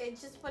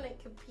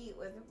wouldn't compete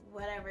with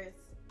whatever's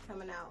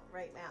coming out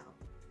right now.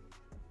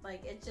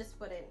 Like, it just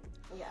wouldn't.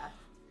 Yeah.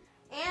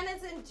 And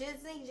it's in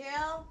Disney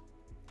jail.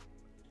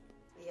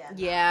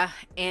 Yeah,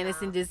 and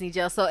it's in Disney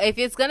jail. So if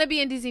it's gonna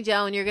be in Disney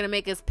jail and you're gonna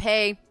make us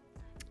pay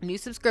new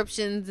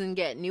subscriptions and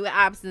get new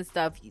apps and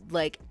stuff,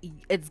 like,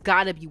 it's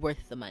gotta be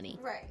worth the money.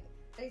 Right.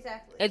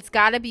 Exactly. It's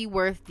gotta be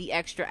worth the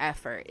extra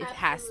effort. It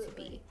has to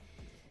be.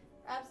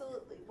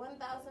 Absolutely.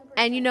 1,000%.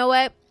 And you know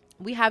what?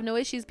 We have no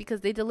issues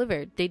because they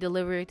delivered. They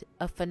delivered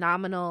a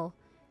phenomenal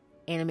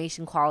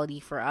animation quality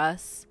for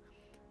us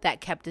that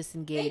kept us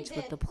engaged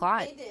with the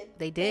plot.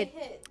 They did.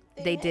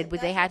 They did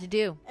what they had to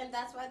do. And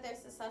that's why they're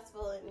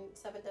successful and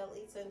Seven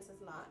Deadly Sins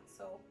is not.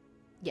 So.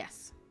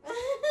 Yes.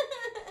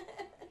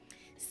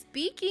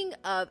 Speaking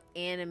of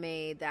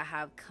anime that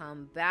have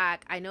come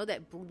back, I know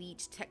that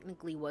Bleach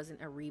technically wasn't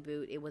a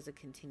reboot. It was a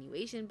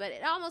continuation, but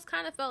it almost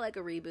kind of felt like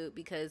a reboot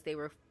because they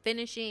were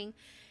finishing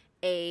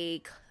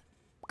a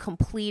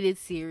completed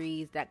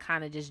series that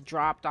kind of just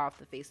dropped off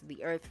the face of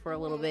the earth for a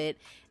little bit,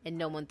 and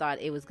no one thought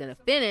it was going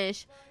to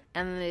finish,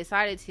 and then they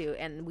decided to,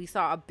 and we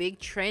saw a big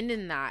trend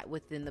in that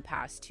within the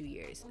past 2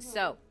 years.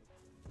 So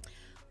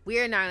we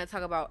are now going to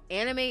talk about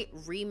anime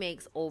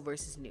remakes, old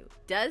versus new.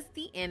 Does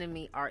the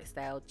anime art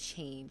style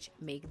change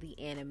make the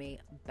anime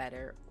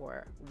better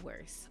or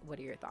worse? What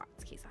are your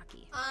thoughts,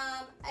 Keisaki?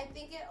 I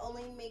think it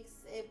only makes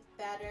it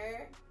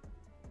better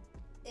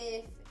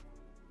if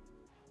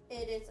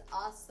it is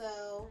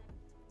also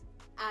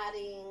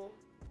adding,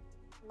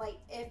 like,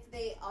 if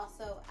they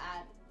also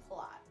add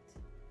plot.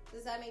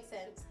 Does that make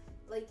sense?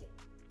 Like,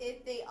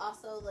 if they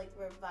also, like,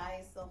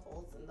 revise the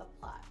holes in the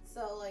plot.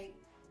 So, like,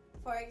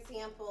 for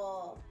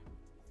example,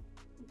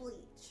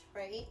 Bleach,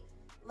 right?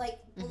 Like,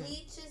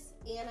 Bleach's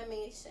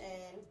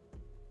animation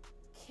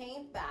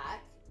came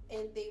back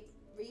and they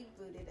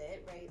rebooted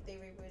it, right? They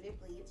rebooted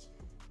Bleach,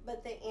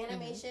 but the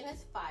animation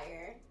is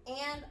fire,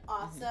 and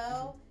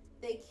also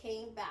they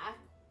came back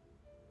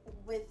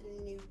with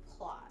new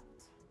plot,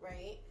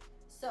 right?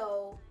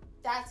 So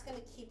that's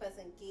gonna keep us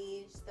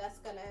engaged. That's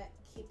gonna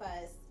keep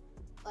us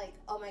like,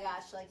 oh my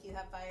gosh, like you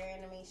have fire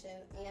animation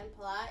and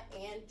plot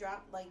and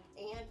drop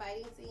and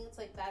fighting scenes.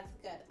 Like that's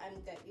good.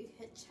 I'm good. You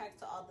hit check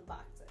to all the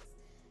boxes.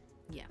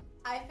 Yeah.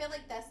 I feel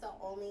like that's the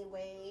only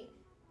way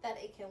that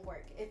it can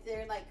work. If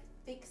they're like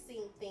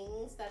fixing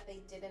things that they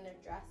didn't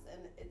address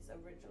in its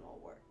original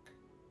work.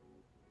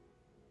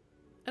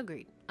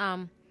 Agreed.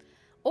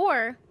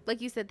 Or like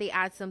you said, they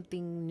add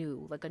something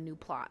new, like a new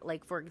plot.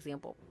 Like for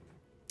example,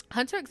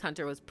 Hunter x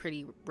Hunter was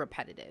pretty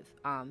repetitive.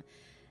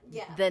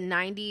 Yeah. The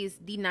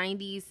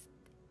 90s,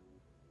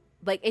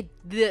 like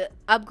the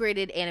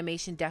upgraded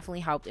animation definitely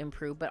helped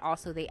improve, but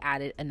also they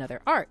added another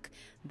arc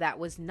that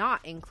was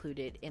not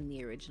included in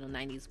the original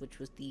 90s, which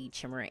was the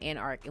Chimera Ant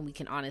arc, and we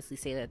can honestly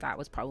say that that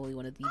was probably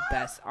one of the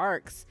best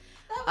arcs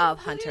of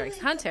Hunter x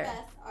Hunter. The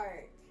best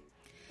arc.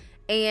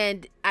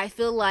 And I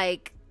feel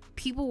like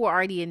people were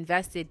already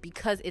invested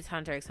because it's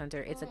Hunter x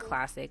Hunter. It's a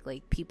classic.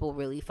 Like people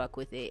really fuck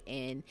with it,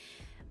 and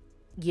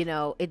you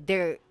know,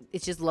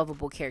 it's just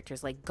lovable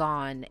characters. Like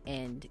Gon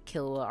and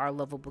Killua are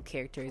lovable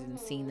characters, and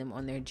seeing them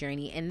on their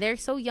journey, and they're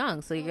so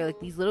young, so you're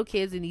like these little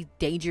kids in these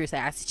dangerous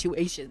ass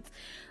situations,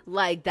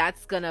 like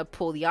that's gonna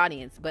pull the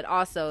audience. But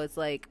also it's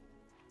like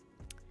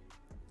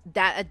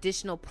that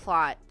additional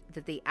plot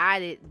that they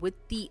added with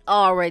the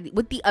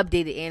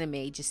updated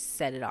anime just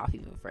set it off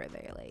even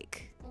further.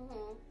 Like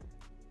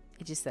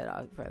it just set it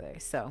off further.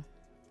 So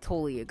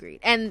totally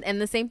agreed. And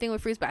the same thing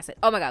with Fruits Basket.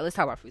 Oh my god, let's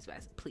talk about Fruits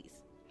Basket, please.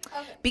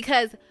 Okay.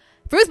 Because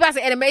Fruits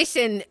Basket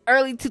animation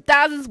early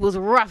 2000s was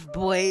rough,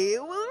 boy.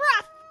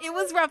 It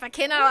was rough. I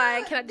cannot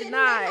lie. I cannot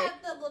deny. They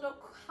have the little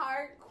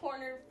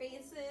corner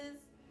faces.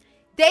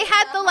 They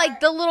had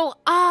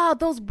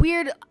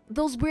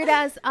those weird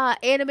ass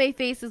anime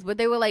faces where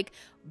they were like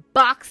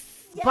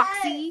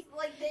boxy.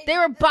 Like they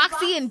were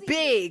boxy and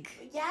big.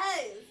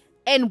 Yes.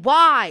 And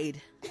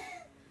wide.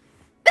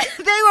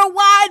 They were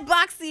wide,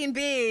 boxy, and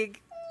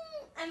big.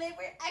 And they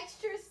were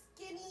extra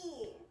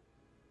skinny.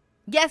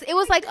 Yes, it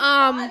was like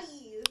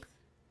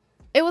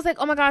it was like,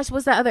 oh my gosh,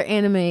 what's that other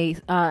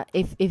anime?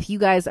 If you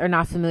guys are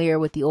not familiar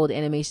with the old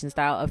animation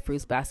style of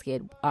Fruits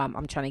Basket,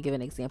 I'm trying to give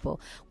an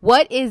example.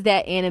 What is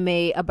that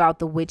anime about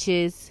the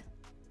witches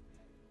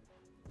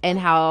and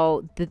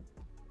how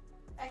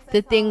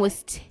the thing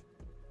was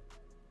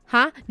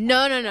huh?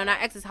 No, not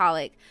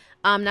Exisholic.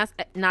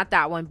 Not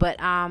that one, but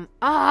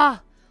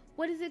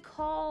what is it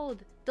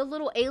called? The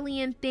little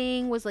alien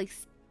thing was like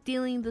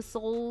stealing the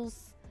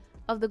souls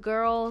of the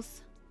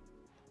girls.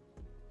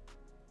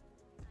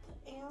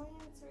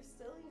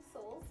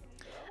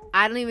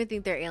 I don't even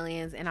think they're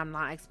aliens, and I'm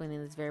not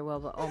explaining this very well,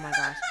 but oh my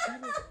gosh.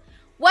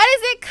 What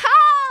is it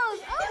called?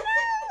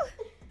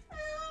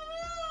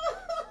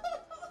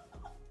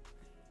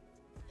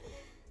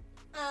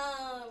 Oh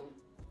no!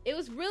 It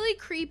was really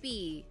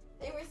creepy.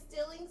 They were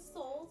stealing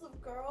souls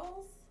of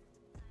girls?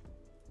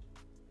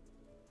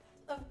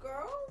 Of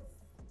girls?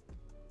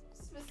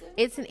 Specifically?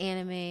 It's an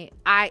anime.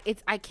 I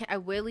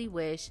really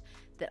wish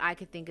that I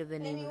could think of the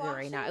name of it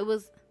right now. It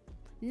was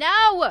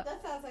no.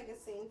 That sounds like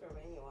a scene from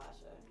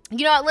Inuyasha.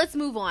 You know what? Let's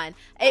move on.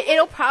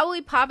 It'll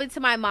probably pop into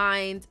my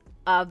mind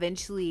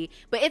eventually,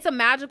 but it's a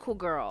magical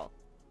girl.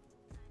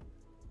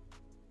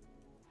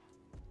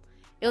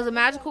 It was a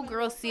magical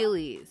girl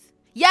series.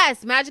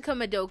 Yes, Magica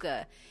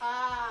Madoka.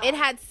 It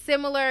had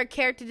similar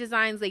character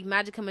designs like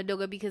Magica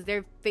Madoka because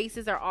their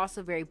faces are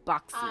also very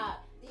boxy.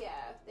 Yeah,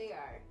 they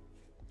are.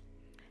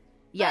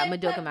 Yeah,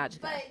 Madoka Magica.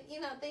 But, you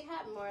know, they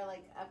had more,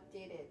 like,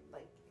 updated,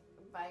 like,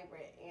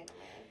 vibrant anime.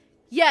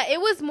 Yeah,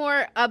 it was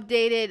more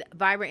updated,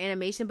 vibrant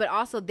animation, but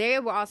also they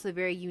were also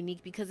very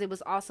unique because it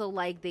was also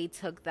like they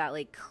took that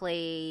like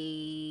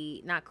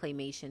not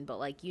claymation, but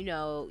like you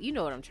know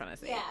what I'm trying to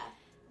say. Yeah,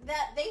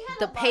 that they had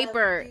the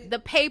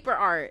paper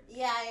art.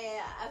 Yeah.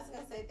 I was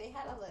gonna say they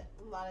had a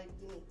lot of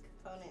unique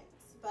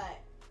components,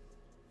 but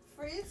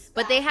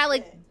But they had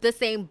like the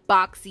same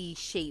boxy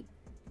shape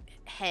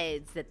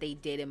heads that they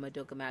did in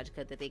Madoka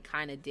Magica that they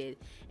kind of did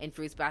in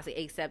Fruits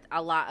Basket, except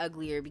a lot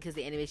uglier because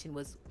the animation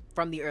was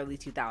from the early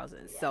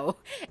 2000s. Yeah. So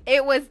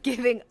it was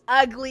giving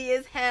ugly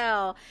as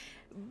hell.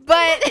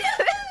 But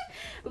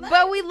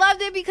but we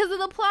loved it because of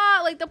the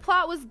plot. Like the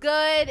plot was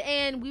good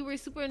and we were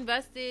super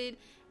invested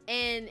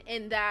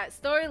in that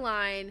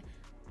storyline.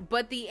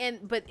 But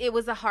it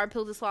was a hard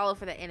pill to swallow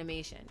for the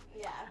animation.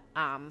 Yeah.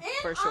 And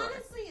for sure.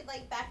 Honestly,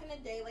 like back in the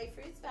day, like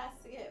Fruits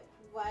Basket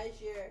was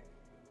your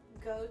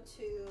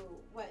go-to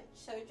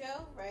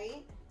shoujo,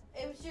 right?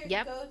 It was your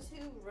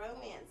go-to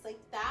romance. Like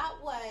that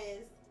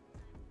was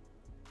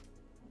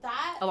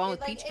along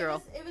with Peach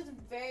Girl. It was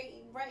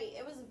very right.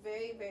 It was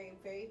very, very,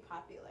 very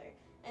popular.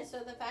 And so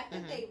the fact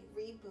that they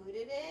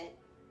rebooted it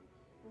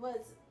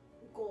was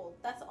gold.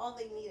 That's all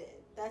they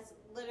needed. That's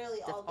literally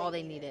all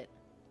they needed.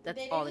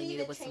 That's all they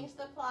needed. They didn't need to change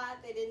the plot.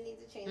 They didn't need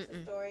to change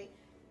the story.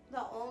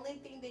 The only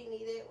thing they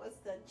needed was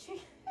the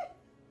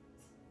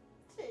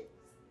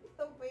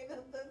the way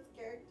that those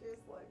characters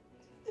looked.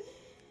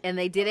 And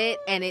they did it,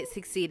 and it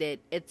succeeded.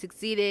 It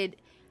succeeded.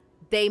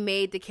 They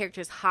made the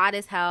characters hot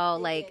as hell,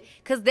 like,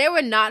 because they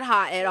were not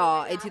hot at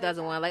all in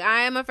 2001. Like,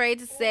 I am afraid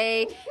to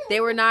say they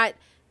were not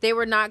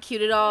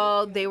cute at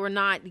all. They were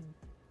not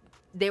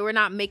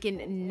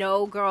making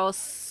no girls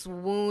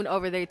swoon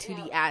over their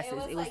 2D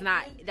asses. It was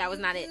not. That was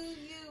not it.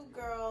 You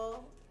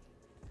girl.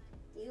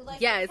 You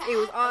like yes, it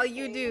was all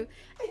you do.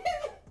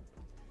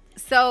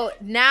 So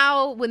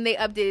now, when they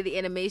updated the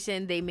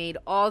animation, they made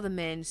all the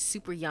men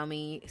super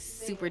yummy,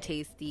 super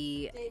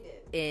tasty,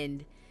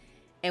 and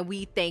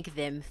we thank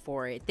them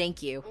for it.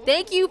 Thank you,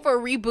 thank you for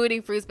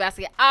rebooting Fruits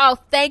Basket. Oh,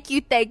 thank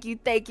you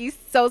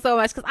so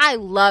much, because I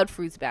loved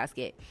Fruits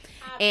Basket,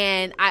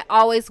 and I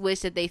always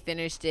wish that they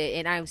finished it,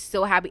 and I'm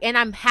so happy, and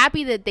I'm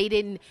happy that they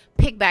didn't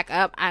pick back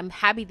up. I'm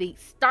happy they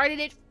started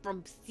it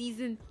from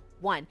season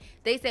 1.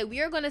 They said,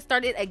 we are going to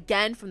start it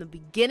again from the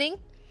beginning.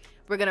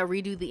 We're going to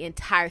redo the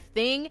entire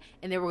thing,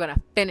 and then we're going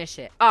to finish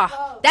it.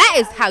 Oh, that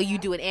is how you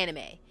do an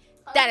anime.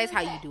 That is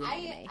how you do an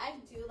anime. I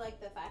do like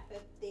the fact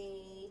that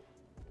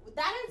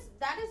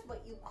that is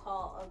what you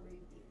call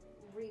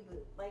a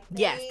reboot. Like,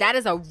 yes, that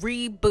is a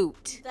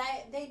reboot.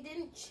 They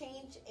didn't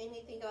change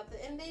anything about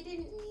and they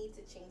didn't need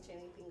to change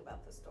anything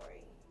about the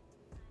story,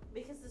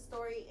 because the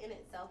story in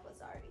itself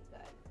was already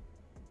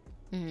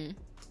good. Mm-hmm.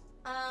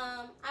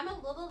 I'm a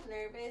little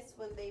nervous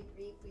when they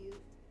reboot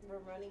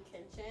Rurouni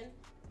Kenshin,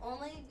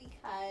 only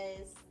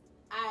because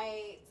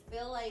I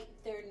feel like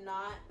they're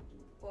not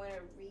going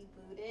to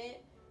reboot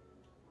it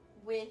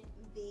with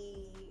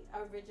the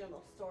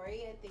original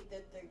story. I think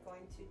that they're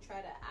going to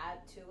try to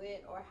add to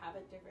it or have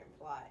a different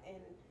plot,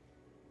 and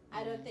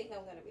I don't think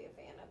I'm going to be a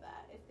fan of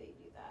that if they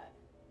do that.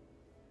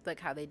 Like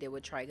how they did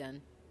with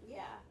Trigun.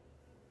 Yeah.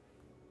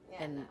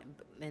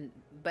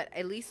 But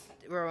at least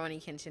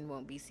Rurouni Kenshin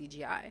won't be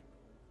CGI.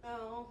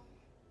 Oh.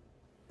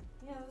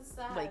 Yeah, it was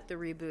sad. Like the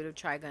reboot of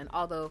Trigun.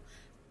 Although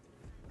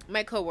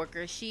my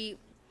coworker, she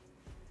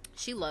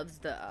loves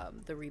the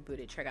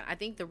rebooted Trigun. I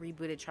think the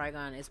rebooted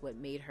Trigun is what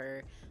made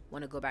her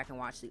want to go back and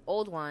watch the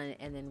old one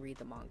and then read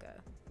the manga.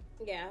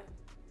 Yeah.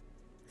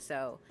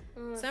 So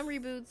some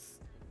reboots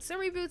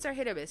are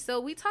hit or miss. So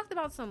we talked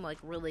about some like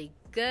really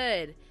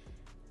good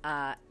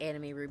anime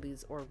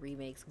reboots or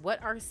remakes.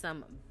 What are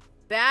some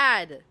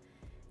bad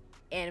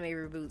anime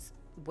reboots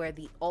where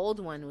the old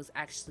one was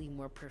actually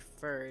more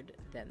preferred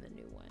than the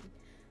new one?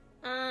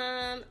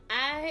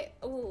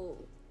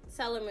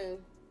 Sailor Moon.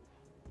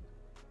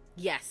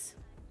 Yes.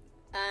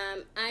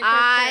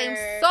 I'm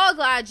so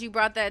glad you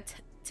brought that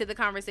to the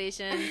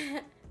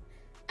conversation.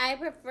 I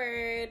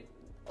preferred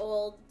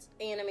old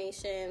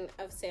animation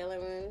of Sailor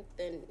Moon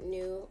than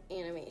new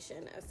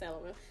animation of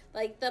Sailor Moon.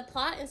 Like, the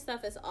plot and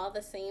stuff is all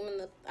the same,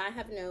 and I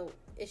have no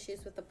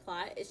issues with the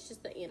plot. It's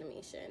just the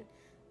animation.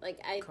 Like,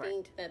 I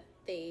think that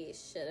they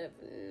should have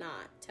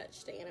not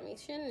touched the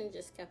animation and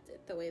just kept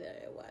it the way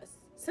that it was.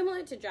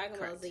 Similar to Dragon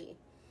Ball Z.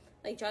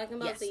 Like, Dragon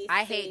Ball Z.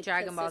 I hate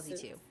Dragon Ball Z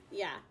too.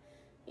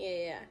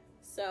 Yeah.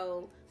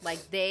 So, like,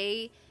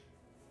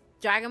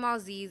 Dragon Ball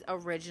Z's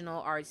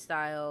original art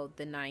style,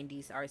 the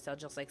 90s art style,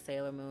 just like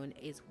Sailor Moon,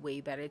 is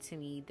way better to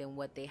me than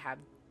what they have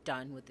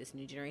done with this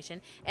new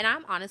generation. And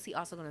I'm honestly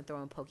also going to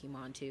throw in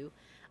Pokemon too.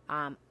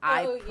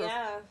 I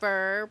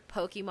prefer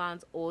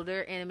Pokemon's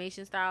older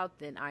animation style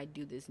than I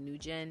do this new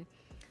gen.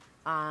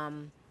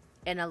 And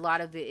a lot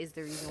of it is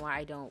the reason why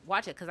I don't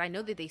watch it, because I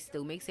know that they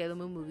still make Sailor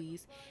Moon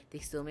movies, they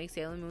still make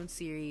Sailor Moon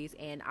series,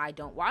 and I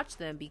don't watch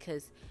them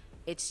because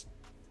it's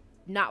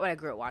not what I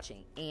grew up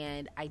watching,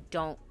 and I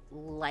don't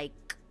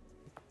like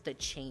the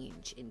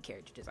change in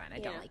character design. I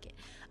don't like it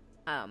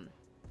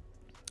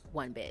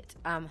one bit.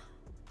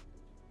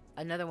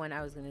 Another one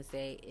I was gonna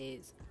say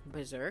is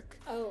Berserk.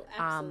 Oh,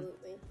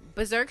 absolutely.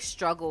 Berserk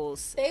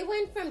struggles. They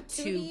went from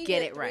 2D to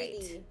get it 3D.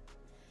 right.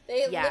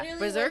 They literally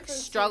Berserk went from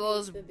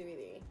struggles. 2D to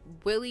 3D.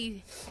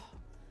 Really,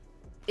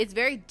 it's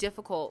very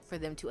difficult for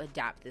them to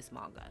adapt this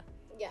manga.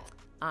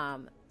 Yeah.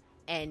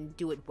 And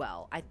do it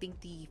well. I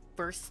think the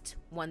first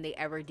one they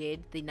ever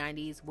did, the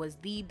 90s, was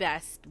the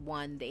best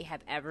one they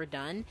have ever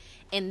done,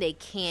 and they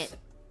can't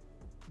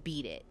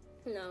beat it.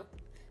 No.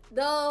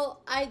 Though,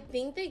 I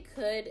think they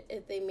could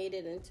if they made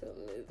it into a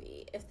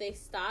movie. If they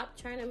stopped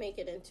trying to make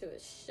it into a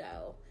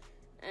show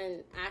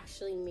and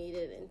actually made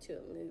it into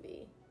a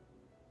movie.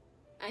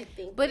 I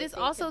think. But it's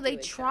also, they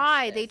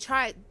try.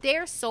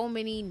 There's so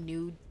many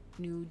new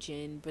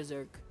gen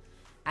Berserk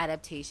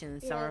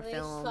adaptations. Some are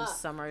films,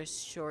 some are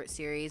short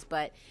series,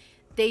 but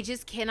they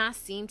just cannot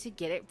seem to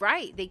get it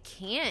right. They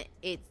can't.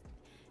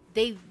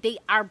 They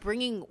are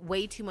bringing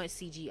way too much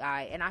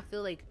CGI, and I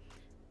feel like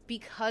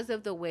because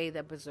of the way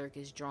that Berserk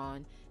is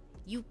drawn,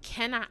 you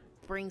cannot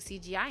bring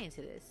CGI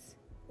into this.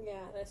 Yeah,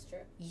 that's true.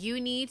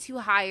 You need to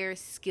hire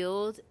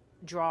skilled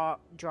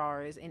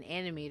drawers and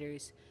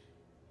animators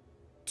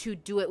to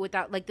do it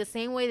without, like, the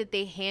same way that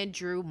they hand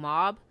drew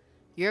Mob.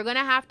 You're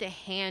gonna have to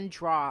hand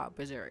draw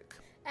Berserk.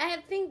 I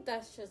think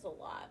that's just a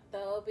lot,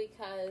 though,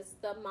 because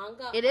the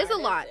manga it is a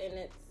lot in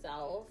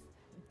itself.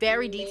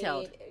 Very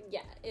detailed.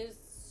 Yeah,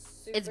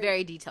 it's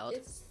very detailed.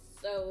 It's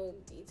so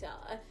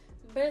detailed.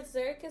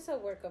 Berserk is a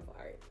work of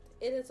art.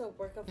 It is a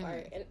work of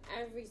art, and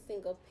every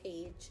single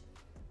page,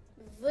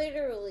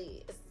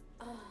 literally, is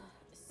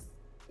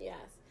yes.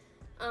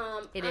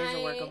 It is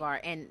a work of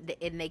art, and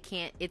they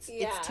can't. It's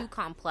too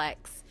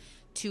complex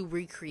to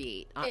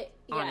recreate.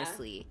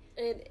 Honestly,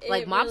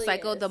 like Mob really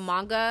Psycho, is. the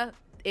manga,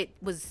 it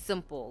was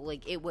simple.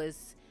 Like it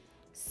was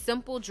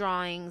simple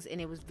drawings,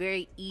 and it was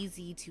very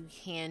easy to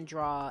hand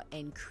draw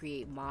and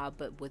create mob.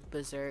 But with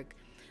Berserk,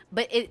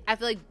 I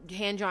feel like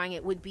hand drawing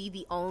it would be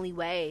the only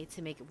way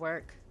to make it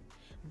work.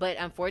 But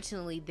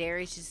unfortunately, there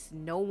is just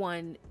no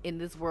one in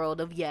this world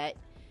of yet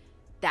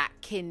that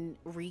can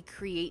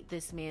recreate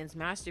this man's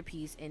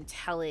masterpiece and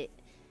tell it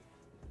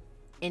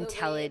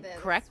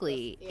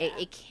correctly.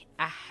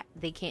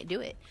 They can't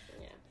do it.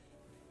 Yeah.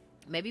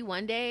 Maybe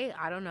one day,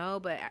 I don't know,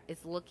 but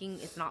it's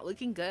not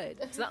looking good.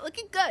 It's not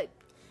looking good.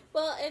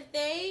 Well, if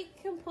they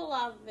can pull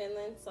off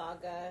Vinland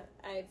Saga,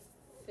 I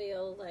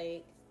feel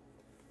like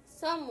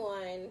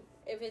someone,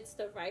 if it's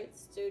the right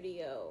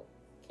studio,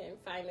 can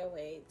find a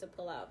way to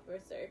pull out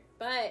Berserk.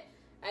 But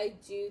I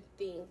do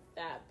think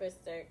that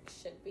Berserk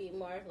should be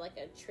more of like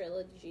a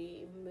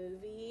trilogy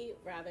movie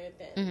rather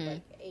than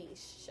like a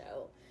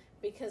show.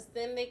 Because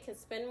then they can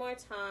spend more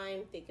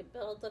time, they can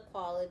build the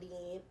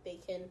quality, they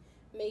can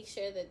make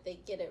sure that they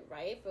get it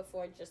right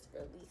before just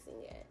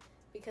releasing it.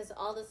 Because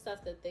all the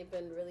stuff that they've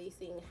been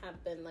releasing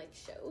have been like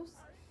shows,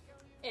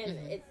 and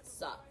it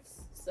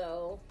sucks.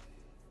 So,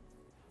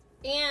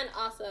 and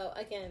also,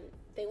 again,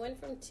 they went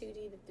from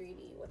 2D to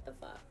 3D. What the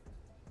fuck?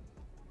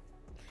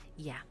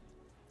 Yeah.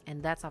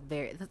 And that's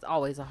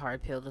always a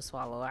hard pill to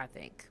swallow, I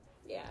think.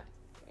 Yeah,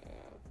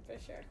 for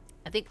sure.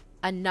 I think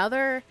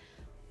another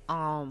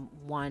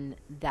one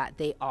that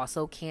they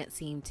also can't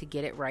seem to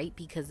get it right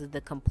because of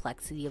the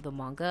complexity of the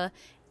manga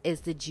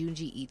is the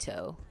Junji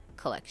Ito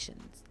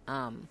collections.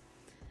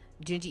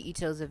 Junji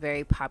Ito is a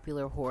very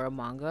popular horror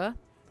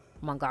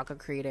mangaka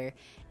creator,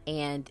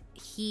 and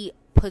he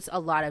puts a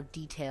lot of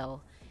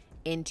detail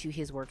into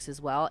his works as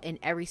well, and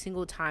every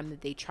single time that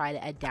they try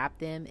to adapt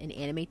them and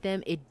animate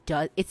them,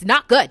 it's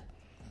not good.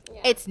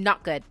 It's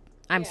not good.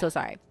 I'm so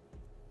sorry.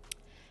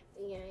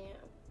 Yeah.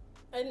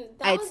 And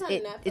that was on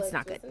Netflix, it's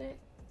not good. wasn't it?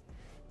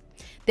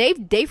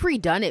 They've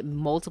redone it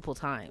multiple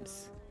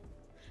times.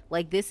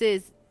 Like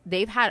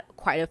they've had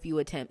quite a few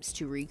attempts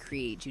to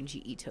recreate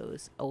Junji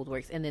Ito's old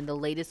works, and then the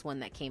latest one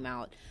that came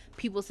out,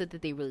 people said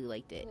that they really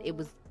liked it. It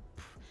was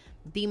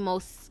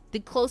the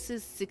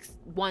closest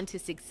one to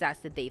success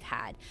that they've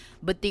had,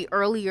 but the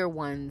earlier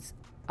ones,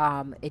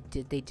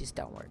 they just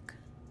don't work.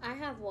 I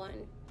have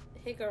one,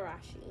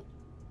 Higurashi.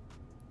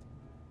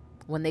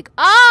 When they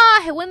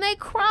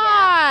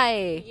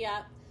cry.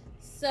 Yep.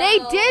 So they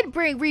did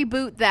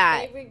reboot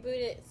that. They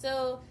rebooted.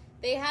 So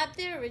they had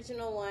the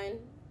original one,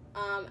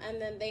 and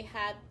then they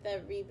had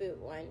the reboot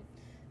one.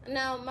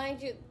 Now,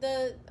 mind you,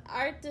 the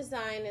art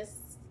design is,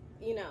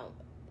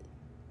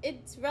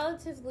 it's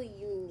relatively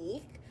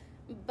unique,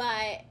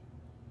 but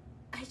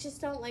I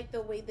just don't like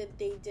the way that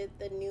they did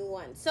the new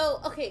one. So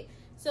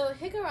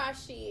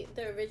Higurashi,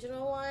 the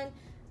original one,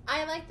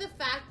 I like the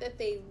fact that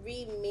they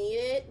remade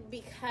it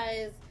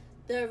because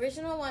the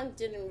original one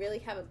didn't really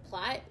have a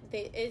plot.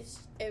 It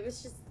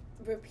was just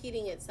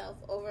repeating itself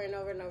over and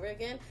over and over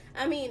again.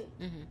 I mean,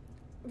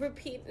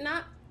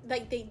 not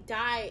like they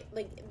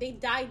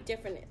died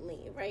differently,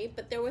 right?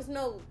 But there was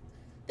no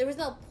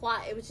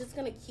plot. It was just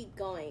gonna keep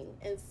going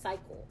in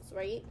cycles,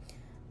 right?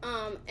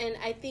 And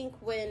I think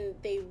when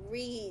they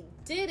redid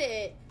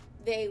it,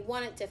 they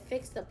wanted to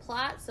fix the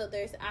plot so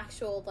there's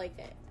actual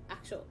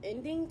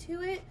ending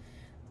to it.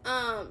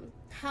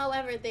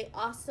 However, they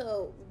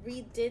also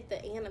redid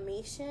the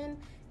animation,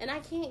 and I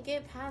can't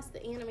get past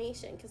the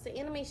animation because the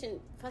animation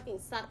fucking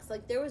sucks.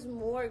 Like, there was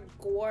more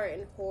gore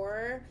and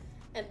horror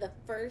in the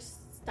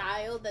first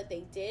style that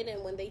they did,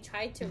 and when they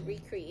tried to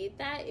recreate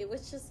that, it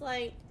was just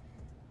like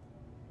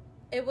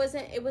it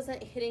wasn't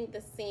hitting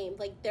the same.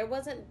 Like, there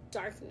wasn't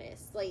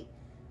darkness. Like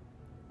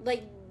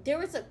there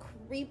was a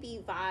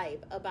creepy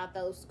vibe about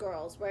those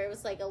girls where it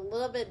was like a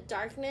little bit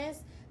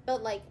darkness,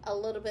 but like a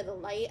little bit of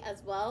light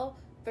as well.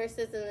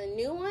 Versus in the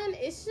new one,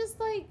 it's just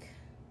like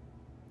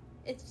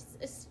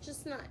it's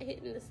just not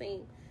hitting the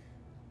same.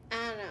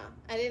 I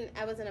don't know.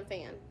 I wasn't a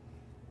fan.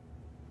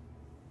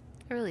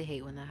 I really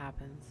hate when that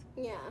happens.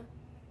 Yeah.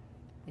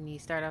 When you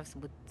start off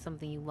with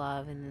something you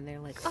love, and then they're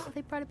like, "Oh,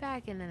 they brought it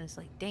back," and then it's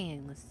like,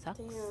 "Dang, this sucks.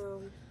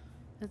 Damn.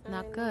 It's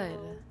not good."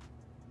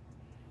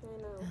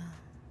 I know.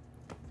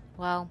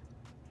 Well,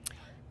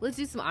 let's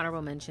do some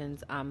honorable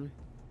mentions.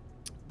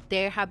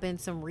 There have been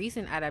some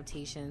recent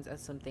adaptations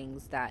of some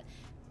things that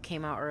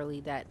came out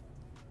early that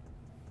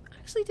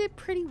actually did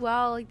pretty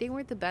well. Like, they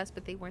weren't the best,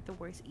 but they weren't the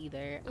worst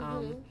either.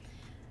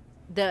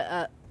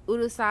 The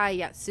Urusei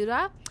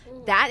Yatsura,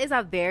 that is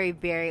a very,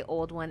 very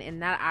old one,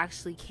 and that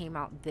actually came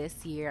out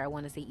this year. I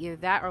want to say either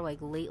that or like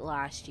late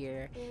last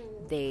year.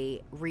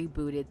 They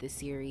rebooted the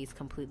series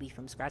completely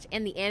from scratch,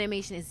 and the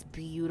animation is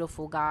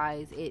beautiful,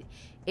 guys.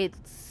 It's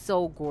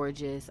so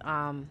gorgeous.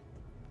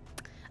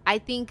 I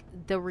think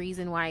the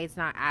reason why it's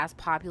not as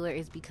popular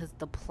is because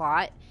the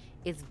plot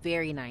is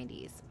very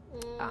 90s.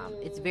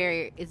 It's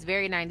very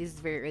 90s, it's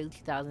very early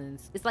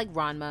 2000s. It's like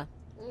Ranma.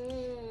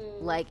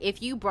 Like,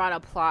 if you brought a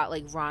plot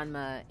like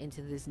Ranma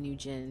into this new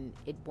gen,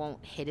 it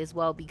won't hit as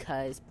well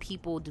because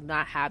people do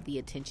not have the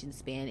attention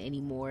span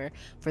anymore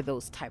for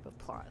those type of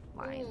plot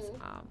lines.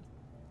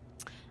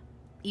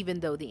 Even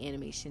though the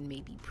animation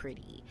may be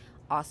pretty.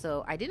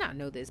 Also, I did not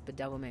know this, but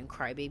Devilman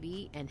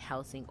Crybaby and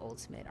Hellsing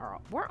Ultimate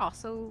were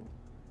also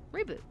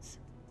reboots.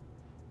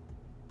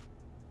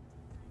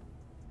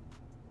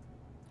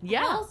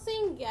 Yeah.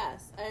 Hellsing,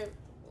 yes.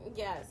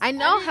 Yes. I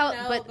know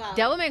but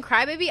Devilman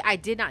Crybaby, I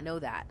did not know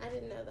that. I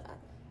didn't know that.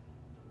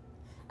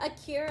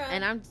 Akira.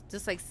 And I'm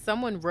just like,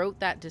 someone wrote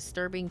that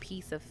disturbing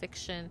piece of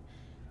fiction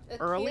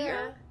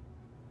earlier.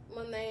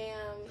 When they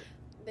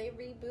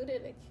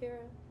rebooted Akira.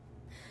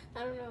 I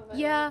don't know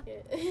if I like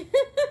it.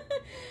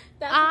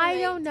 That's I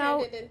don't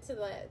know. Turned it into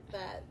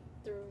that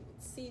through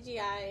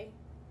CGI.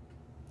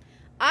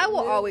 I will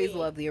always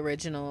love the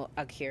original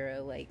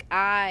Akira. Like,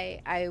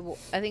 I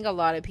think a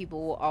lot of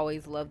people will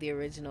always love the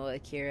original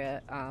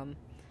Akira.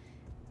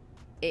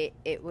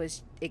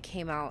 It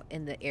came out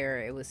in the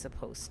era it was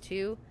supposed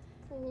to.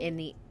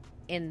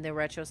 In the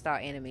retro style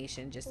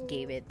animation just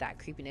gave it that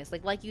creepiness.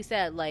 Like you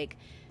said, like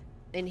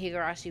in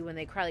Higurashi when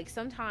they cry, like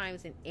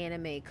sometimes an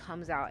anime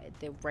comes out at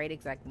the right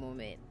exact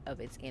moment of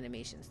its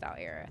animation style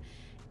era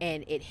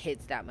and it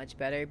hits that much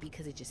better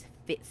because it just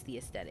fits the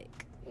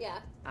aesthetic. Yeah.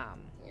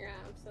 Yeah,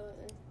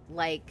 absolutely.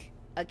 Like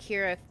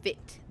Akira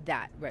fit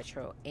that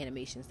retro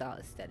animation style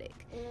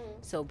aesthetic.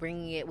 So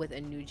bringing it with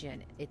a new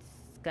gen, it's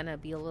gonna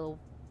be a little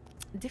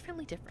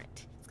different.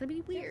 It's gonna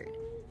be weird.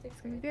 It's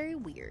gonna be very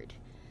weird.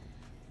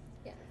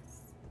 Yes.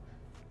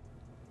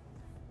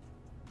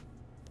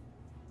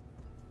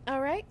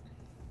 All right.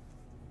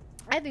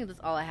 I think that's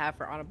all I have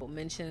for honorable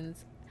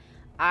mentions.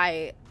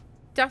 I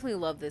definitely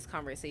love this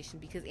conversation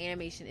because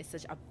animation is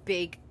such a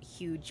big,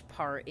 huge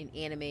part in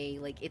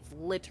anime. Like, it's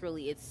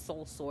literally its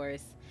sole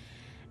source,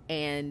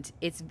 and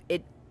it's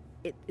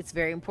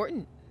very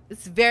important.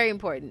 It's very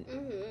important.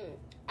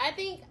 I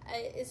think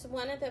it's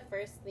one of the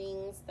first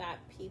things that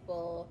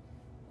people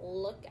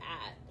look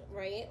at,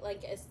 right?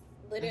 Like, it's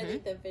literally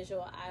the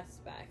visual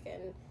aspect,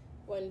 and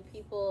when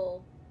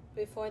people,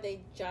 before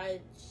they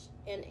judge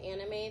an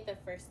anime, the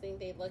first thing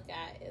they look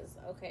at is,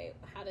 okay,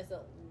 how does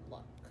it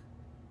look,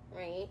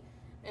 right?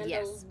 And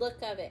the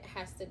look of it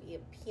has to be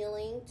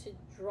appealing to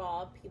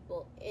draw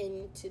people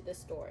into the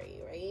story,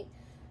 right?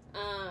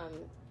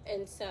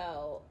 And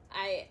so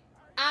I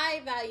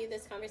value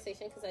this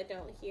conversation because I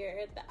don't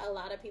hear a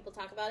lot of people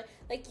talk about it.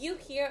 Like, you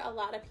hear a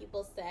lot of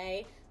people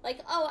say, like,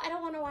 oh, I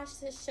don't want to watch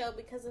this show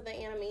because of the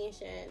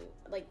animation,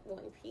 like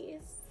One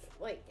Piece.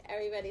 Like,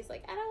 everybody's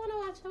like, I don't want to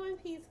watch One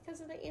Piece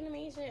because of the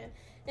animation.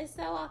 It's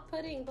so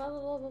off-putting, blah, blah,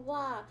 blah, blah,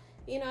 blah.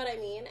 You know what I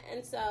mean?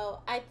 And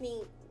so I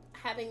think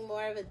having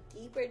more of a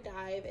deeper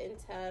dive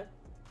into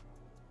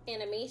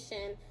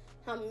animation,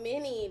 how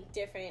many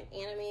different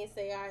animes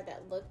there are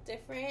that look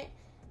different,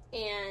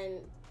 and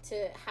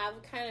to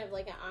have kind of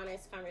like an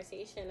honest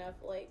conversation of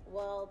like,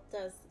 well,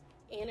 does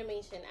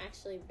animation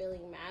actually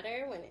really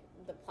matter when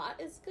the plot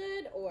is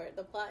good or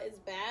the plot is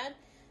bad?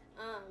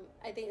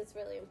 I think it's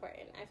really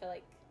important. I feel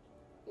like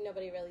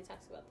nobody really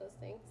talks about those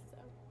things. So.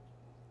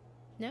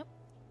 Nope.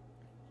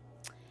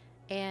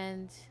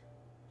 And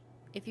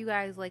if you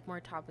guys like more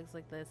topics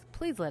like this,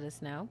 please let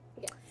us know.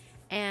 Yes.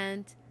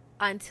 And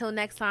until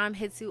next time,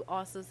 Hitsu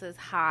also says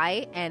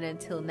hi. And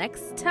until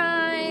next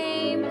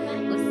time,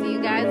 we'll see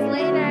you guys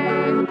later.